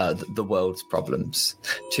the world's problems,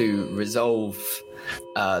 to resolve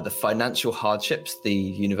the financial hardships the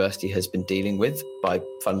university has been dealing with by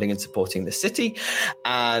funding and supporting the city,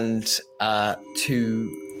 and to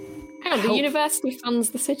Hang on, the university funds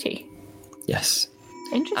the city. Yes.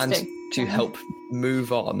 Interesting. And to help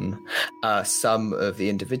move on some of the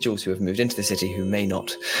individuals who have moved into the city who may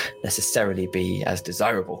not necessarily be as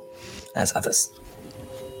desirable as others.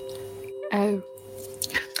 Oh.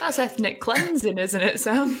 That's ethnic cleansing, isn't it,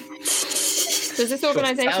 Sam? Does this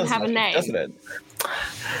organisation have a name? Doesn't it?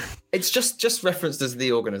 It's just referenced as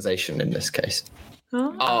the organisation in this case.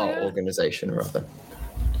 Oh, Our organisation, rather.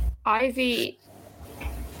 Ivy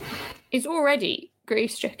is already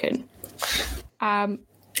grief-stricken.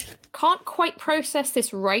 Can't quite process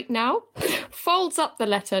this right now. Folds up the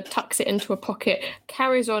letter, tucks it into a pocket,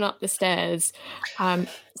 carries on up the stairs,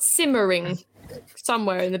 simmering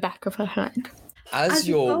somewhere in the back of her head. As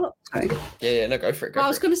you're... Yeah, go for it. I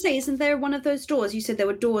was going to say, isn't there one of those doors? You said there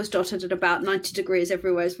were doors dotted at about 90 degrees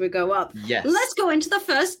everywhere as we go up. Yes. Let's go into the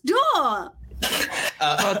first door.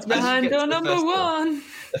 What's behind door number 1?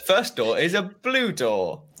 The first door is a blue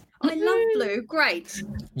door. I love blue. Great.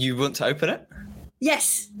 You want to open it?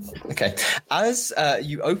 Yes. Okay. As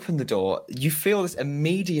you open the door, you feel this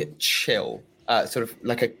immediate chill, sort of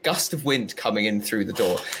like a gust of wind coming in through the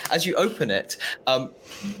door. As you open it,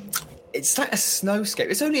 it's like a snowscape.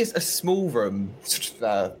 It's only a small room, sort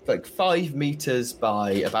of like 5 meters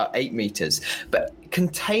by about 8 meters, but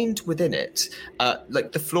contained within it,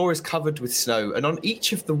 like the floor is covered with snow, and on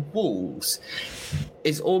each of the walls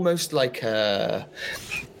is almost like a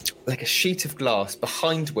sheet of glass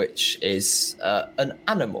behind which is an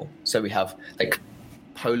animal. So we have like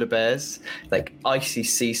polar bears, like icy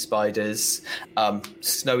sea spiders,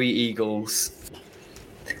 snowy eagles.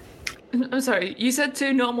 I'm sorry, you said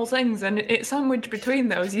 2 normal things and it sandwiched between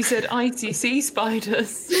those. You said icy sea spiders.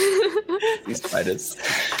 Sea spiders.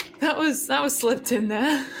 That was slipped in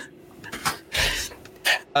there.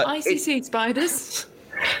 Icy sea spiders.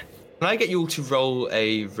 Can I get you all to roll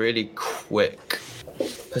a really quick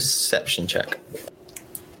perception check?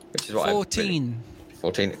 Which is what 14.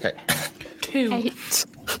 14, okay. 2. 8.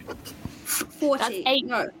 40. That's 8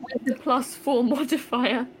 No. with the +4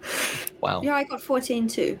 modifier. Wow. Yeah, I got 14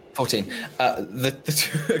 too. 14.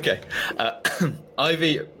 Okay.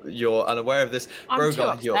 Ivy, you're unaware of this. I'm too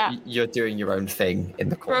Brogar, upset. you're doing your own thing in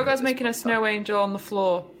the corner. Brogar's making a snow angel on the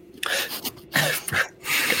floor.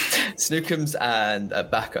 Snookums and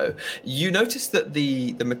Bacco, you notice that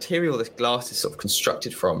the material this glass is sort of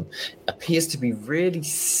constructed from appears to be really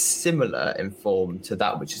similar in form to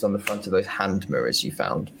that which is on the front of those hand mirrors you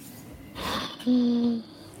found. Do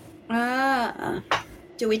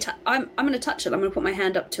we? I'm going to touch it. I'm going to put my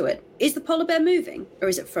hand up to it. Is the polar bear moving, or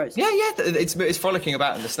is it frozen? Yeah, it's frolicking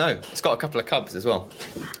about in the snow. It's got a couple of cubs as well.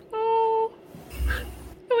 Oh,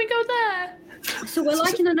 can we go there? So we're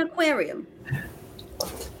like in an aquarium.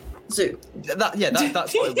 Zoo.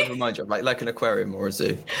 That's what it would remind you of, like an aquarium or a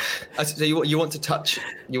zoo. So you want to touch?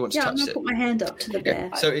 You want to Yeah, I'm touch going to it? put my hand up to the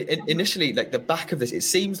bear. So initially, like the back of this, it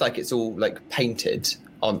seems like it's all like painted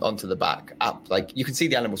onto the back. Up, like you can see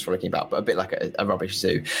the animals frolicking about, but a bit like a rubbish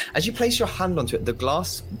zoo. As you place your hand onto it, the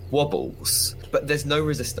glass wobbles, but there's no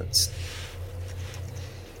resistance.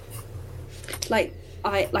 Like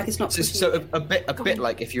it's not. So a bit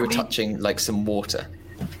like if you were touching like some water.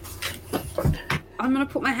 I'm going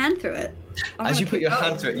to put my hand through it. As you put your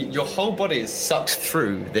hand through it, your whole body is sucked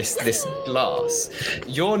through this Glass.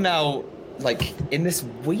 You're now like in this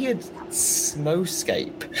weird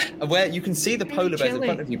snowscape where you can see the polar bears in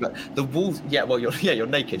front of you, but the walls. You're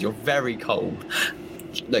naked. You're very cold.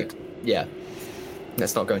 Like, yeah.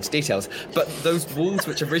 Let's not go into details. But those walls,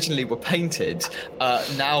 which originally were painted,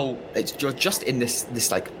 now you're just in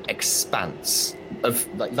this like expanse of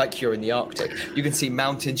like you're in the Arctic. You can see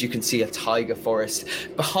mountains. You can see a taiga forest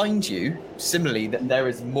behind you. Similarly, there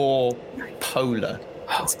is more polar.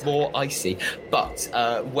 It's more icy. But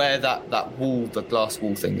where that wall, the glass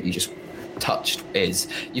wall thing that you just touched is,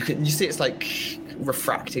 you see it's like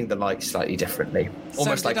refracting the light slightly differently,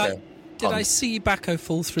 almost like a. Did I see Bacco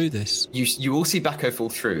fall through this? You all see Bacco fall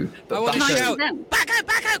through, but I want to shout.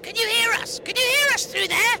 Bacco, can you hear us? Can you hear us through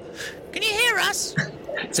there? Can you hear us?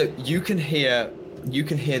 So you can hear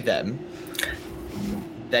them.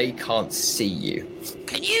 They can't see you.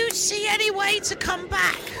 Can you see any way to come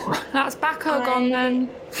back? That's Bacco gone then.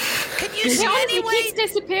 Can you see any He way? keeps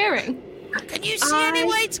disappearing. Can you see any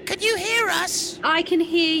way? Can you hear us? I can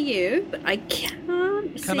hear you, but I can't.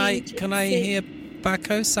 Can I hear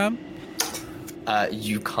Bacco, Sam?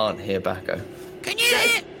 You can't hear Bacco. Can you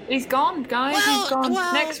hear? He's gone, guys. He's gone.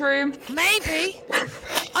 Next room. Maybe.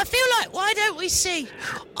 I feel like, why don't we see?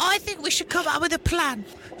 I think we should come up with a plan.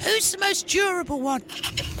 Who's the most durable one?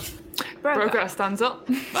 Brogar stands up.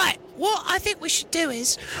 Right, what I think we should do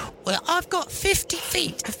is, well, I've got 50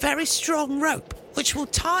 feet of very strong rope, which will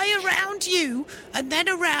tie around you and then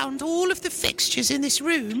around all of the fixtures in this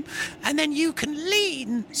room, and then you can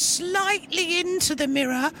lean slightly into the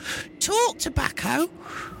mirror, talk to Bacco,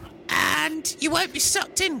 and you won't be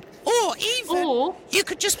sucked in. Or even, you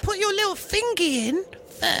could just put your little fingy in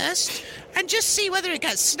first and just see whether it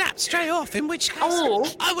gets snapped straight off, in which case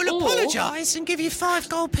I will apologise and give you 5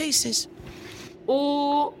 gold pieces.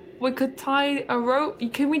 Or we could tie a rope.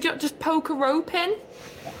 Can we just poke a rope in?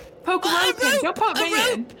 Poke a rope in. Don't poke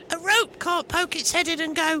me in. A rope can't poke its head in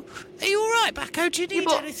and go, are you all right, Bacco? Do you need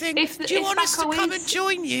anything? Do you want us to come and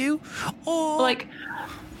join you? Or... Like,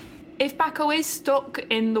 if Bacco is stuck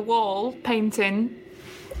in the wall painting,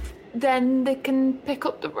 then they can pick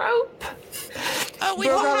up the rope. Oh, we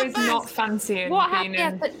Brogar is not fancying being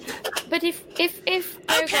in. But if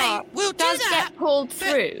okay, we'll does do that, get pulled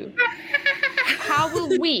through, how will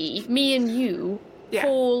me and you, Yeah.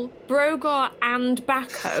 pull Brogar and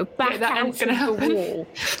Bacco back that out ain't of gonna the happen. wall.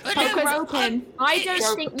 But Put no, rope in. I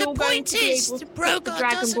don't think the you're going point to be is, able to the put the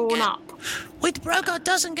Brogar doesn't Dragonborn get- up. With Brogar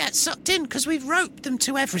doesn't get sucked in because we've roped them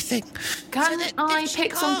to everything. Can that I she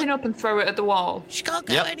pick can't- something up and throw it at the wall? She can't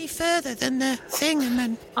go Yep. any further than the thing, and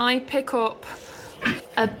then I pick up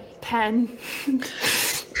a pen.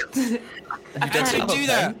 I don't do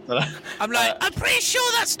that. I'm like, I'm pretty sure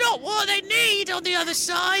that's not what they need on the other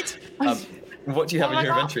side. What do you have Oh in my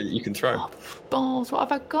your God. inventory that you can throw? Balls, what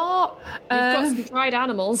have I got? You've got some dried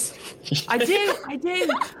animals. I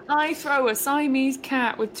do. I throw a Siamese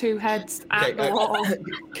cat with 2 heads at the wall.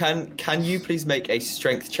 Can you please make a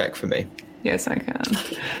strength check for me? Yes, I can.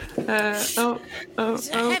 It's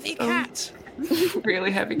a heavy cat.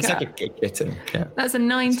 Really heavy It's cat. like a kitten. Yeah. That's a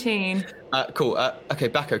 19. Cool. Okay,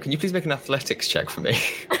 Bacco, can you please make an athletics check for me?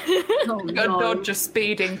 Oh, A no. dodge a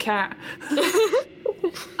speeding cat.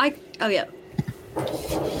 Oh, yeah.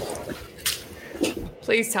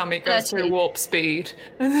 Please tell me it goes 13. through warp speed.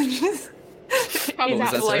 And then just Probably What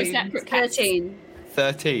was that, sorry? separate cats. 13.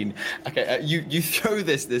 13. Okay, you throw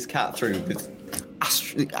this cat through with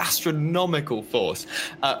astronomical force.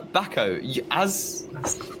 Bacco, as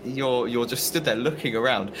you're just stood there looking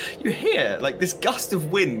around, you hear like this gust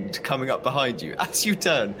of wind coming up behind you. As you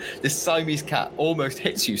turn, this Siamese cat almost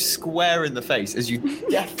hits you square in the face as you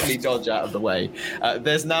deftly dodge out of the way.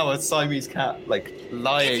 There's now a Siamese cat like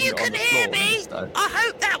lying If you on can the hear floor. me, So- I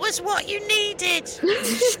hope that was what you needed.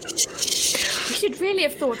 You should really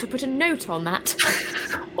have thought to put a note on that.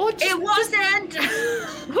 or just, It wasn't!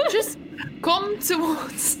 just come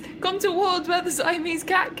towards where the Siamese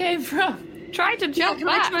cat came from. Try to jump Can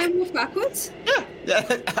I back. try and move backwards? Yeah,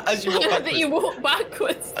 as you walk that backwards. you walk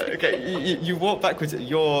backwards. Okay, you walk backwards.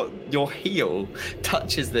 Your heel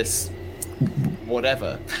touches this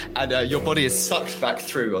whatever, and your body is sucked back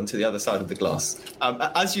through onto the other side of the glass.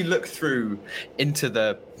 As you look through into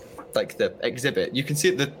the exhibit, you can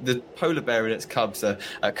see that the polar bear and its cubs are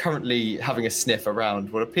currently having a sniff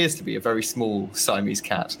around what appears to be a very small Siamese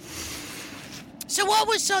cat. So what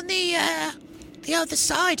was on the other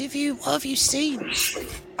side? What have you seen?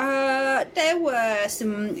 There were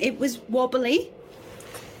some. It was wobbly.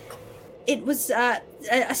 It was a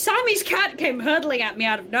Siamese cat came hurtling at me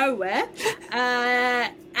out of nowhere,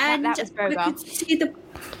 and that was I Brogar. could see the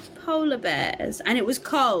polar bears, and it was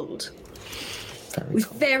cold. It was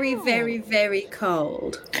very, very, very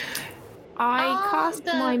cold. I cast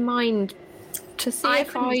my mind to see I if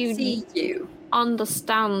couldn't I see you.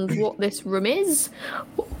 understand what this room is.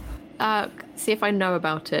 See if I know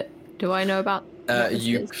about it. Do I know about what this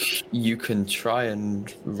is? You can try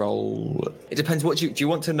and roll. It depends. What do you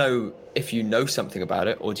want to know? If you know something about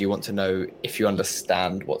it, or do you want to know if you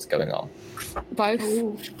understand what's going on? Both.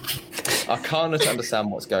 Arcana to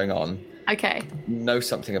understand what's going on. Okay. Know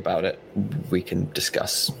something about it. We can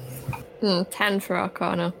discuss. 10 for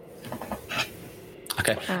Arcana.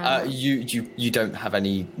 Okay. You don't have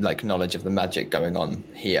any like knowledge of the magic going on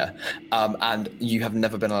here, and you have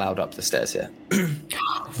never been allowed up the stairs here.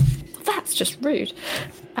 That's just rude.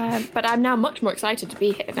 But I'm now much more excited to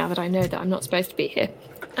be here now that I know that I'm not supposed to be here.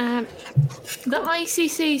 The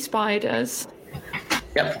ICC spiders,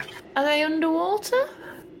 Yep. are they underwater?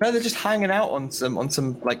 No, they're just hanging out on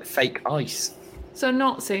some like fake ice. So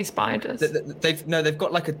not sea spiders. They've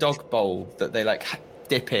got like a dog bowl that they like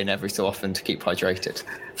dip in every so often to keep hydrated.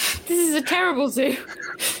 This is a terrible zoo.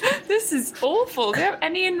 This is awful. Do you have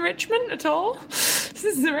any enrichment at all?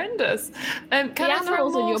 This is horrendous. Can The I throw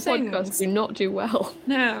animals in more your things? podcast do not do well.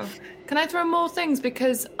 No. Can I throw more things?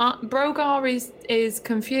 Because Brogar is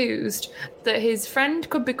confused that his friend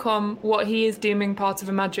could become what he is deeming part of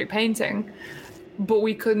a magic painting, but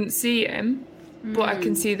we couldn't see him. But I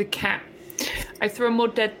can see the cat. I throw more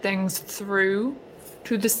dead things through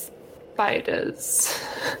to the spiders.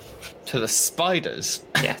 To the spiders.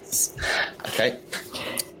 Yes. Okay.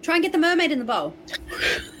 Try and get the mermaid in the bowl.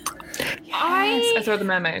 I throw the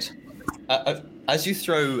mermaid. As you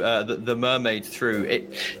throw the mermaid through,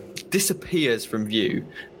 it disappears from view.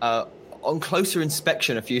 On closer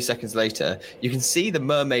inspection, a few seconds later, you can see the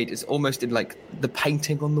mermaid is almost in like the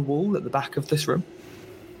painting on the wall at the back of this room.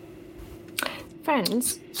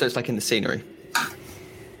 Friends, So it's like in the scenery.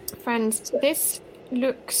 this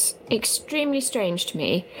looks extremely strange to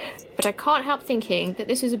me, but I can't help thinking that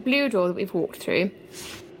this is a blue door that we've walked through.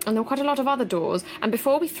 And there are quite a lot of other doors. And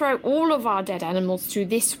before we throw all of our dead animals through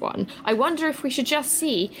this one, I wonder if we should just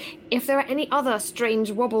see if there are any other strange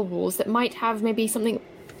wobble walls that might have maybe something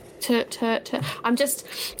to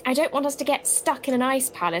I don't want us to get stuck in an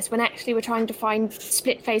ice palace when actually we're trying to find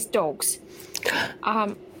split-faced dogs.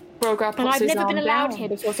 Brogar puts And I've his never been arm allowed down. here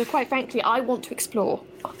before, so quite frankly, I want to explore.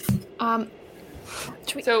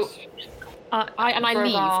 Should we- So, I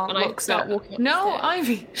leave, Brogar and I looks start at- walking up No, the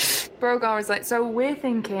stairs. Ivy. Brogar is like, so we're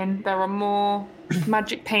thinking there are more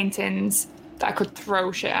magic paintings that I could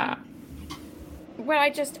throw shit at. Well,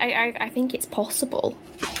 I think it's possible.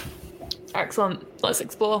 Excellent. Let's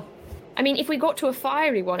explore. I mean, if we got to a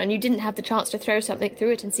fiery one and you didn't have the chance to throw something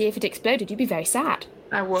through it and see if it exploded, you'd be very sad.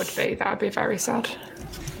 I would be. That would be very sad.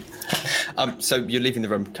 So you're leaving the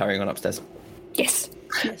room, carrying on upstairs. Yes.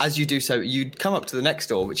 As you do so, you come up to the next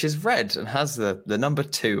door, which is red and has the number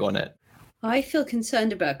 2 on it. I feel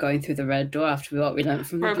concerned about going through the red door after what we learned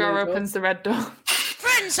from the blue Brogar door. opens the red door.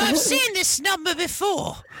 Friends, I've seen this number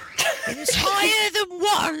before. It is higher than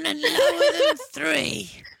 1 and lower than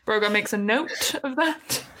 3. Brogar makes a note of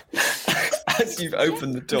that. As you've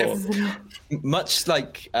opened the door, much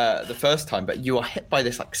like the first time, but you are hit by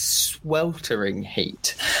this like sweltering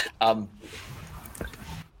heat.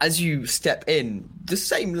 As you step in, the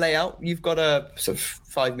same layout. You've got a sort of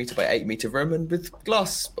 5 meter by 8 meter room, and with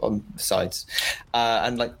glass on the sides,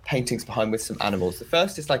 and like paintings behind with some animals. The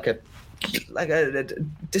first is like a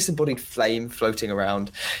disembodied flame floating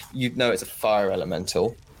around. You'd know it's a fire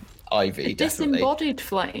elemental. Ivy, definitely. Disembodied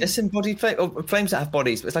flame. Disembodied flame, or flames that have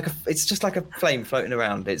bodies, but it's just like a flame floating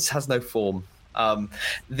around. It has no form.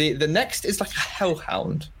 The next is like a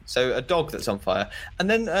hellhound, so a dog that's on fire, and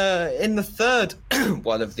then in the third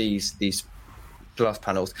one of these glass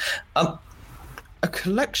panels, a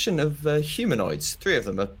collection of humanoids. 3 of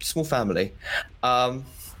them, a small family,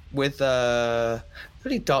 with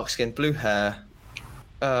really dark skin, blue hair,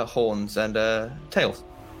 horns, and tails.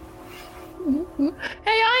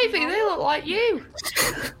 Hey, Ivy, they look like you.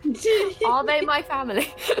 Are they my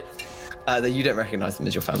family? You don't recognise them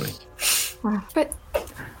as your family. But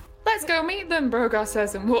Let's go meet them, Brogar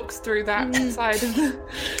says, and walks through that side of the...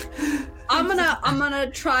 I'm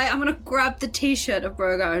gonna grab the t-shirt of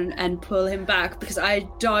Brogar and pull him back, because I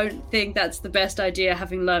don't think that's the best idea,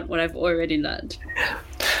 having learnt what I've already learned.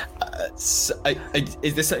 Is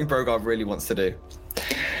this something Brogar really wants to do?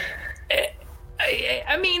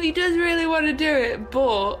 I mean, he does really want to do it,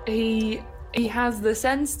 but he has the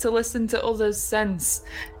sense to listen to others' sense.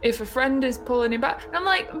 If a friend is pulling him back, I'm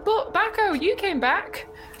like, but Bacco, you came back.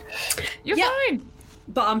 You're fine.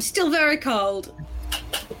 But I'm still very cold.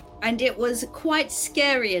 And it was quite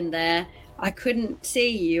scary in there. I couldn't see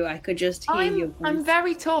you, I could just hear you. I'm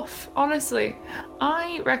very tough, honestly.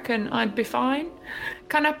 I reckon I'd be fine.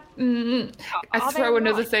 Can I... I Are throw they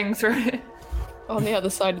another alive? thing through it. on the other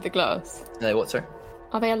side of the glass. What, sorry?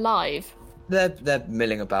 Are they alive? They're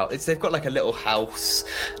milling about. They've got like a little house,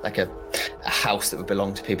 like a house that would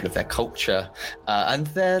belong to people of their culture, and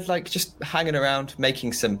they're like just hanging around,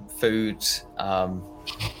 making some food,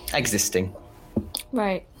 existing.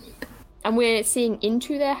 Right. And we're seeing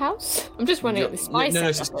into their house? I'm just wondering what the spice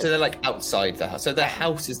No, setup so is. they're like outside the house. So their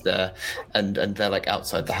house is there, and they're like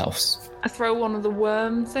outside the house. I throw one of the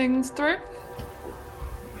worm things through.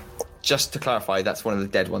 Just to clarify, that's one of the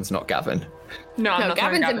dead ones, not Gavin. No, I'm No, not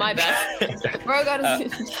throwing Gavin's in my Gavin. bed. Brogar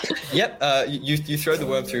is... Yep, you throw the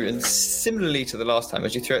worm through, and similarly to the last time,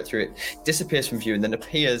 as you throw it through, it disappears from view and then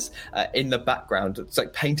appears in the background. It's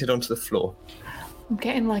like painted onto the floor. I'm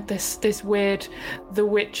getting like this weird The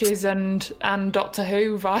Witches and Doctor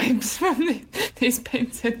Who vibes from these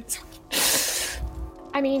paintings.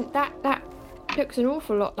 I mean, that looks an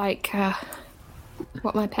awful lot like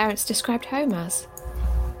what my parents described home as.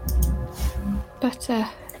 But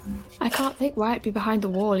I can't think why it'd be behind the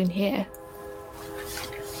wall in here.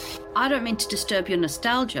 I don't mean to disturb your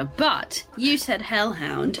nostalgia, but you said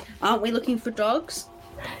hellhound. Aren't we looking for dogs?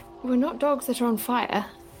 We're not dogs that are on fire.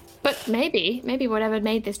 But maybe whatever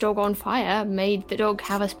made this dog on fire made the dog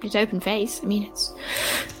have a split open face. I mean, it's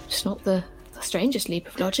just not the strangest leap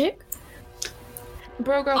of logic.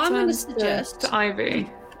 Brogar I'm gonna turns suggest- to Ivy.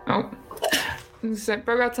 Oh. So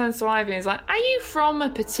Brogar turns to Ivy and is like, are you from a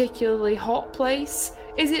particularly hot place?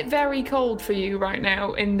 Is it very cold for you right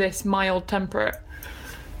now in this mild temperate?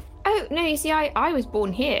 Oh, no, you see, I was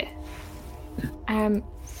born here.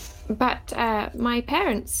 But my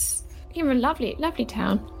parents came from a lovely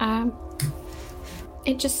town.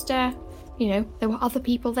 It just, there were other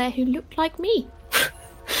people there who looked like me.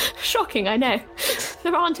 Shocking, I know.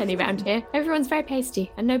 There aren't any around here. Everyone's very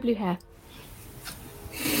pasty and no blue hair.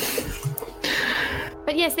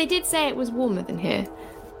 But yes, they did say it was warmer than here.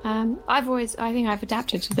 I think I've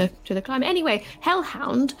adapted to the climate. Anyway,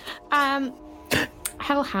 Hellhound.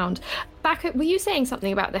 Hellhound. Were you saying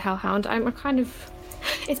something about the Hellhound? I'm kind of...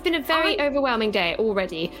 It's been a very overwhelming day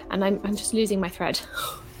already, and I'm just losing my thread.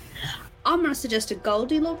 I'm going to suggest a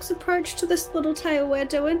Goldilocks approach to this little tale we're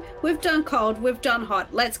doing. We've done cold, we've done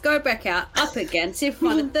hot. Let's go back out, up again, see if we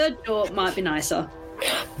find a third door. Might be nicer.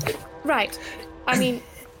 Right. I mean,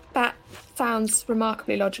 that sounds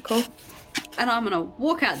remarkably logical. And I'm going to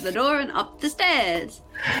walk out the door and up the stairs.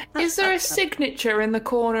 Is there a signature in the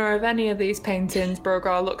corner of any of these paintings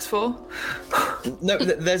Brogar looks for? No,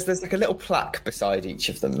 there's like a little plaque beside each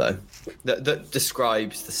of them, though, that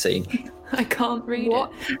describes the scene. I can't read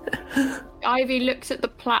What? it. Ivy looks at the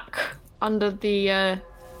plaque under the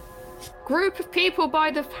group of people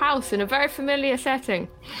by the house in a very familiar setting.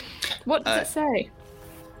 What does it say?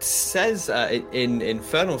 It says in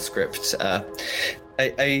Infernal script,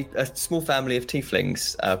 a small family of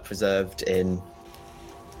tieflings preserved in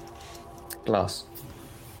glass.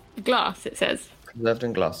 Glass, it says. Preserved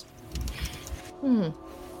in glass.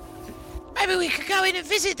 Maybe we could go in and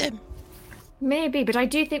visit them. Maybe, but I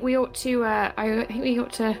do think we ought to. I think we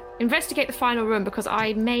ought to investigate the final room because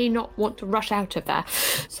I may not want to rush out of there.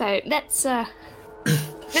 So let's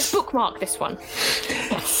bookmark this one.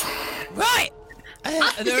 Yes. Right.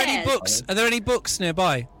 Are there any books? Are there any books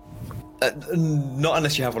nearby? Not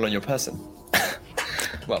unless you have one on your person.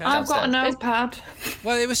 Well, I've got a downstairs. notepad.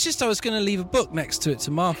 Well, it was just I was going to leave a book next to it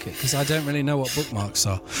to mark it because I don't really know what bookmarks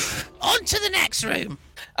are. On to the next room.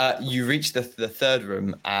 You reach the third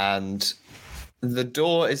room, and the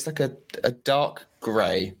door is like a dark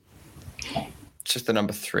grey. Just the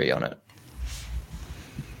number 3 on it.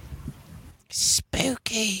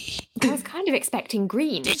 Spooky. I was kind of expecting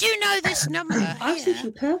green. Did you know this number? I was here?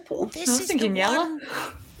 thinking purple. This I was is thinking the yellow. one.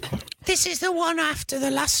 This is the one after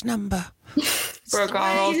the last number. Brogar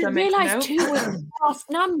I also didn't makes realise notes. 2 was the last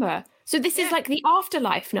number. So this is like the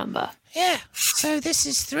afterlife number. Yeah. So this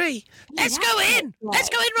is 3. Let's go in. Let's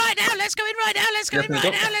go in right now. Let's go in right now. Let's go in right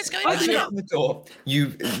now. Let's go in As right you now. open the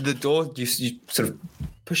door, you sort of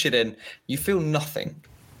push it in. You feel nothing.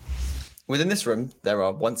 Within this room, there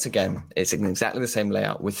are, once again, it's in exactly the same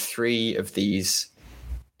layout with 3 of these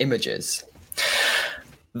images.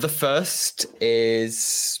 The first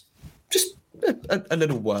is just a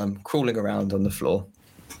little worm crawling around on the floor,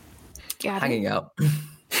 hanging out.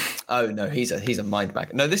 Oh no, he's a mind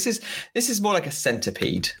bag. No, this is more like a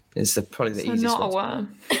centipede. It's probably the So easiest not a one.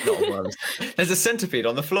 worm. Not a worm. There's a centipede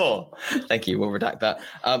on the floor. Thank you. We'll redact that.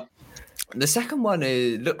 The second one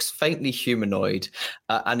looks faintly humanoid,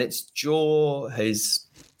 and its jaw is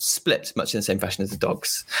split, much in the same fashion as the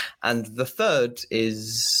dog's. And the third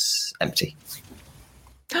is empty.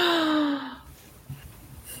 Well,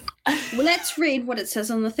 let's read what it says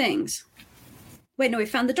on the things. Wait, no, we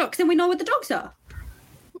found the dogs. Then we know what the dogs are.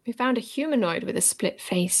 We found a humanoid with a split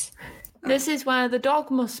face. This is where the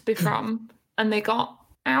dog must be from, and they got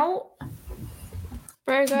out.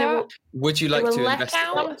 They Brogar, were, Would you They like were to left investigate?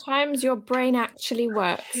 out? sometimes your brain actually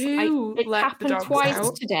works. Who It let the happened dogs twice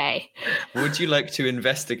out? today. Would you like to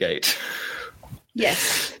investigate?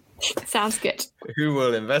 Yes. Sounds good. Who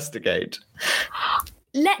will investigate?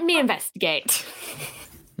 Let me investigate.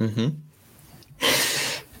 Mm-hmm.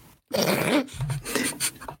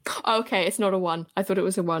 Okay, it's not a 1. I thought it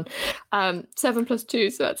was a 1. 7 plus 2,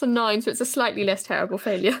 so that's a 9, so it's a slightly less terrible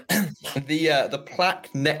failure. The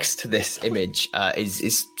plaque next to this image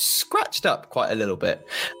is scratched up quite a little bit,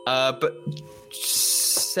 but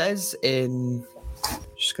says in.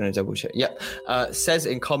 Just going to double check. Yep, says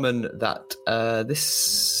in common that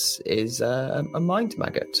this is a mind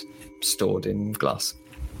maggot stored in glass.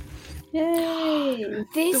 Yay.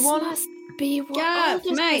 This The one- must be what Yeah,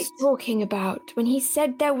 Aldous mate. was talking about when he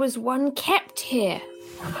said there was one kept here.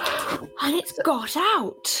 And it's got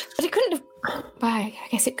out. But it couldn't have... Well, I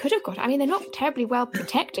guess it could have got out. I mean, they're not terribly well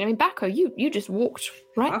protected. I mean, Bacco, you just walked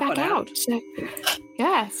right I back got out. out. So,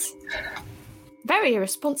 yes. Very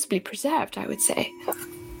irresponsibly preserved, I would say.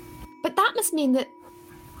 But that must mean that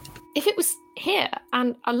if it was here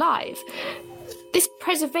and alive, this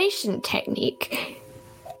preservation technique,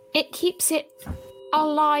 it keeps it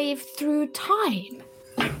alive through time.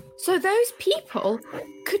 So those people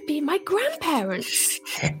could be my grandparents.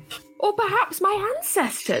 Or perhaps my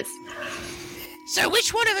ancestors. So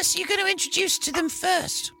which one of us are you going to introduce to them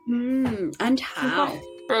first? And how?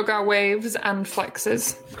 Brogar waves and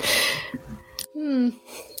flexes.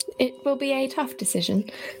 It will be a tough decision.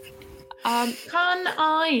 Can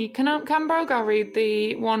Brogar read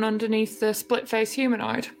the one underneath the split face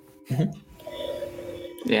humanoid?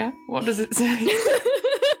 Yeah, what does it say?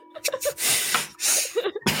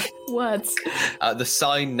 Words. The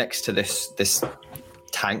sign next to this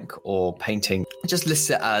tank or painting. It just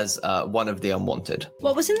lists it as one of the unwanted.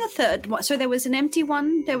 What was in the third? So there was an empty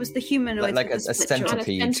one. There was the humanoid, Like a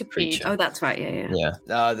centipede creature. Oh, that's right. Yeah.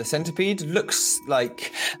 The centipede looks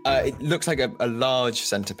like a large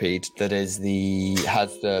centipede that has the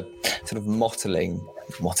sort of mottling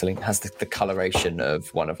has the coloration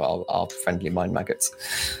of one of our friendly mind maggots.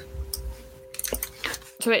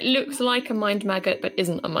 So it looks like a mind maggot, but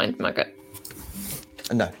isn't a mind maggot.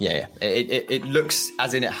 No, yeah. It looks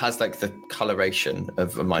as in it has like the coloration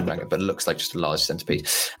of a mind maggot, but it looks like just a large centipede.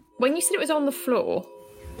 When you said it was on the floor,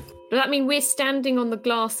 does that mean we're standing on the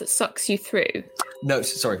glass that sucks you through? No,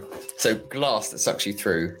 sorry. So glass that sucks you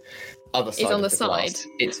through. Other side is on the side.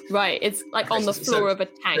 Side. It's right. It's like on the floor of a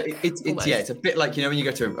tank. It's a bit like, you know, when you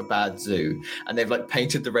go to a bad zoo and they've like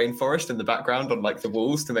painted the rainforest in the background on like the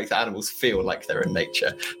walls to make the animals feel like they're in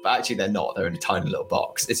nature, but actually they're not. They're in a tiny little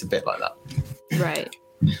box. It's a bit like that. Right.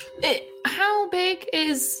 How big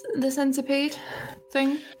is the centipede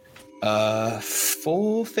thing?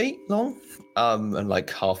 4 feet long, and like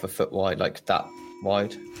half a foot wide, like that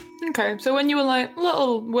wide. Okay, so when you were like,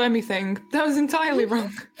 little wormy thing, that was entirely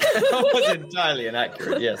wrong. That was entirely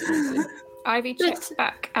inaccurate, yes. Ivy checks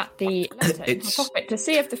back at the letter in her pocket to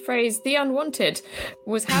see if the phrase "the unwanted"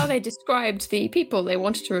 was how they described the people they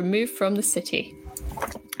wanted to remove from the city.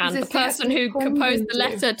 And the person who composed the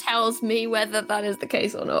letter tells me whether that is the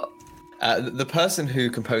case or not. The person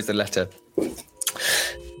who composed the letter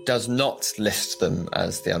does not list them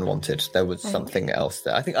as the unwanted. There was something else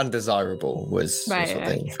there. I think undesirable was what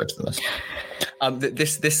they referred to them as.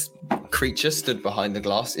 This creature stood behind the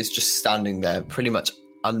glass is just standing there pretty much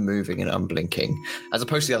unmoving and unblinking, as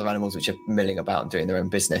opposed to the other animals which are milling about and doing their own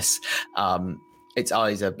business. Its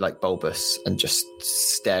eyes are like bulbous and just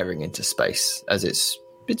staring into space as it's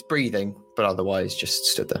breathing, but otherwise just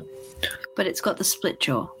stood there. But it's got the split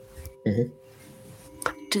jaw. Mm-hmm.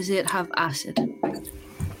 Does it have acid?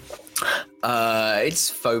 It's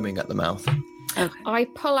foaming at the mouth. Okay. I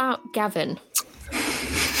pull out Gavin.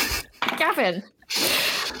 Gavin.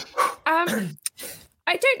 I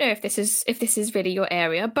don't know if this is really your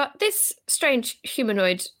area, but this strange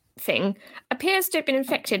humanoid thing appears to have been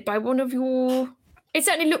infected by one of your. It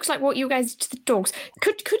certainly looks like what you guys did to the dogs.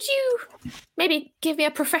 Could you maybe give me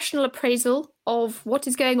a professional appraisal of what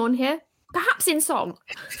is going on here? Perhaps in song.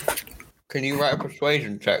 Can you write a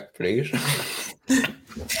persuasion check, please? I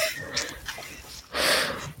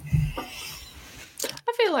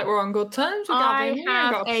feel like we're on good terms with Gavin. I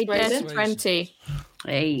have a dirty 20.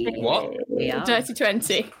 Hey, what? Dirty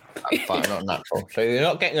 20. That's fine, not natural. So you're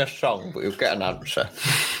not getting a song, but you'll get an answer.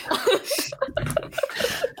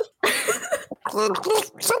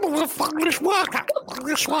 Some of the funniest work on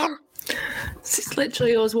this one. This is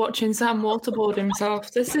literally us watching Sam waterboard himself.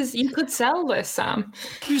 You could sell this, Sam.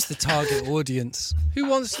 Who's the target audience? Who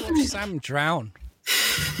wants to watch Sam drown?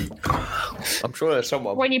 I'm sure there's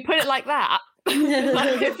someone. When you put it like that.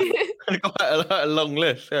 Quite a long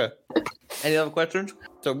list, yeah. Any other questions?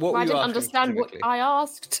 So what I didn't understand what I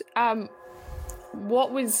asked.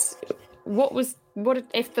 What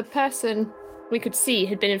if the person we could see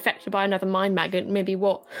had been infected by another mind maggot? Maybe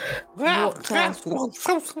what? That's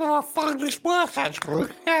something I find this work actually.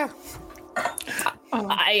 Yeah.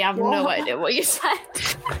 I have no idea what you said.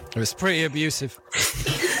 It was pretty abusive.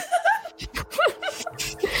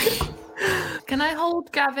 Can I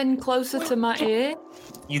hold Gavin closer to my ear?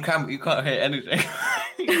 You can't hear anything.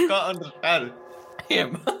 You can't understand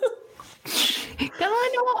him. Can I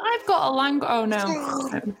know I've got a language? Oh no.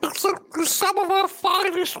 Some of our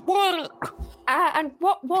finest work. And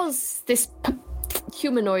what was this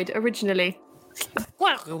humanoid originally?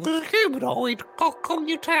 Well, the humanoid, how can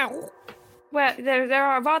you tell? Well, there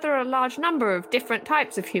are rather a large number of different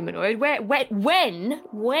types of humanoid. When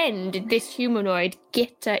did this humanoid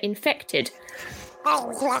get infected?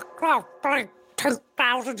 Oh, like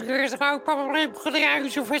 10,000 years ago, probably, for the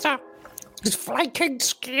age of his flaking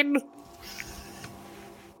skin.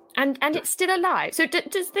 And it's still alive. So do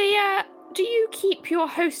you keep your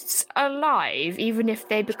hosts alive even if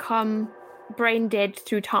they become brain dead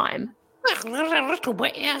through time? A little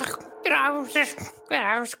bit, yeah.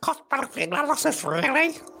 It's cost-benefit analysis,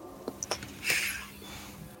 really.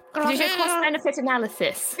 Did you cost-benefit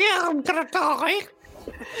analysis? Yeah, I'm gonna die.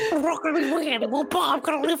 I'm not gonna be weird anymore, but I'm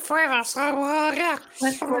gonna live forever, so, yeah.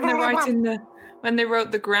 When they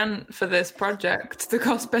wrote the grant for this project, the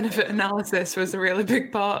cost-benefit analysis was a really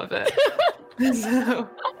big part of it. So...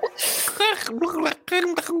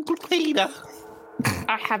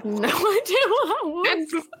 I have no idea what that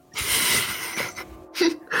was.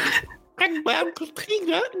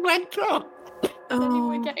 Went on.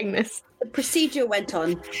 We're getting this. The procedure went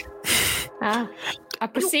on. A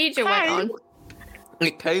procedure went on.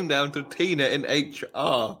 It came down to Tina in HR.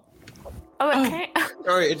 Oh, okay.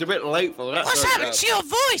 Sorry, it's a bit late for that. What's happened to your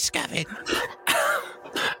voice, Gavin?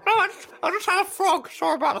 No, I just had a frog.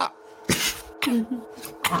 Sorry about that.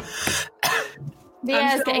 The I'm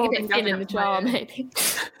air's still getting a bit holding thin in Gavin the up my jar, ear. maybe.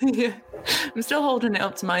 Yeah. I'm still holding it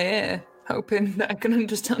up to my ear, hoping that I can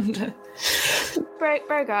understand it.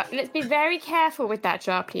 Bogart, let's be very careful with that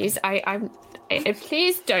jar, please.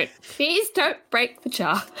 Please don't break the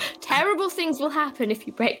jar. Terrible things will happen if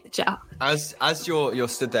you break the jar. As you're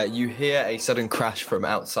stood there, you hear a sudden crash from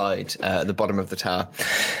outside at the bottom of the tower.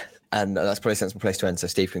 And that's probably a sensible place to end, so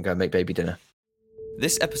Steve can go and make baby dinner.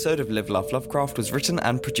 This episode of Live, Laugh, Lovecraft was written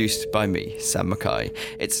and produced by me, Sam Mackay.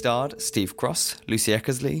 It starred Steve Cross, Lucy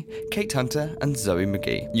Eckersley, Kate Hunter, and Zoe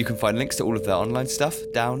McGee. You can find links to all of their online stuff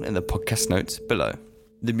down in the podcast notes below.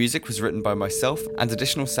 The music was written by myself, and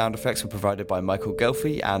additional sound effects were provided by Michael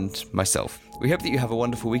Gelfie and myself. We hope that you have a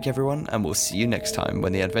wonderful week, everyone, and we'll see you next time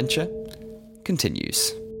when the adventure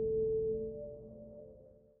continues.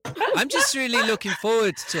 I'm just really looking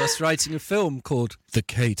forward to us writing a film called The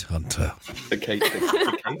Kate Hunter. The Kate.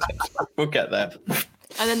 We'll get there.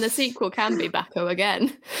 And then the sequel can be Bacco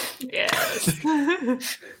again. Yes.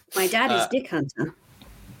 My dad is Dick Hunter.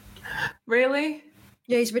 Really?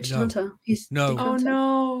 Yeah, he's Richard No. Hunter. He's No. Dick Oh Hunter.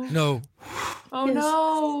 no. No. Oh Yes.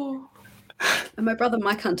 no. And my brother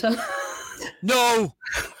Mike Hunter. No!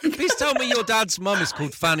 Please tell me your dad's mum is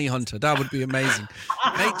called Fanny Hunter. That would be amazing.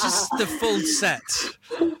 Make just the full set.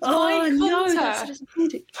 Oh Mike no, Hunter. that's so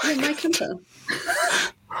disappointing. Yeah, Mike Hunter.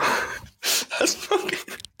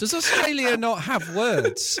 Does Australia not have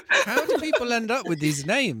words? How do people end up with these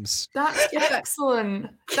names? That's excellent.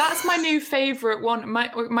 That's my new favourite one.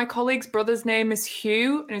 My colleague's brother's name is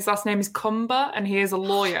Hugh, and his last name is Cumber, and he is a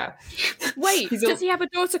lawyer. Wait, He's a- does he have a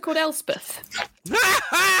daughter called Elspeth?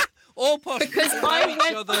 All possible Because for I each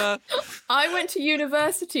went- other. I went to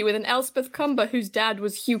university with an Elspeth Cumber whose dad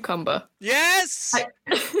was Hugh Cumber. Yes!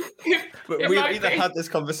 But It we've might either be. had this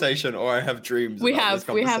conversation or I have dreams We about have-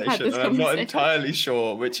 this we have conversation. had this and I'm not conversation. entirely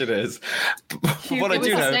sure which it is. But what I It was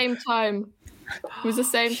do the know... same time. It was the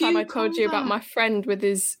same time I told you about my friend with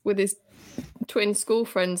his twin school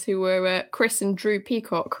friends who were Chris and Drew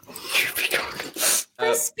Peacock.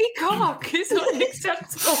 Chris Peacock is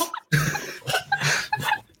unacceptable.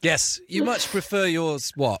 Yes, you much prefer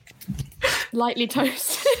yours, what? Lightly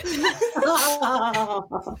toasted.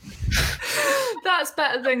 That's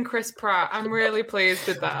better than Chris Pratt. I'm really pleased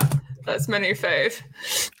with that. That's my new fave.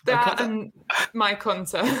 That and Mike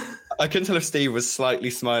Hunter. I couldn't tell if Steve was slightly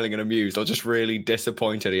smiling and amused or just really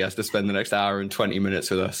disappointed he has to spend the next hour and 20 minutes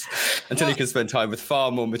with us until he can spend time with far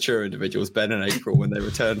more mature individuals, Ben and April, when they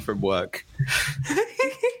return from work.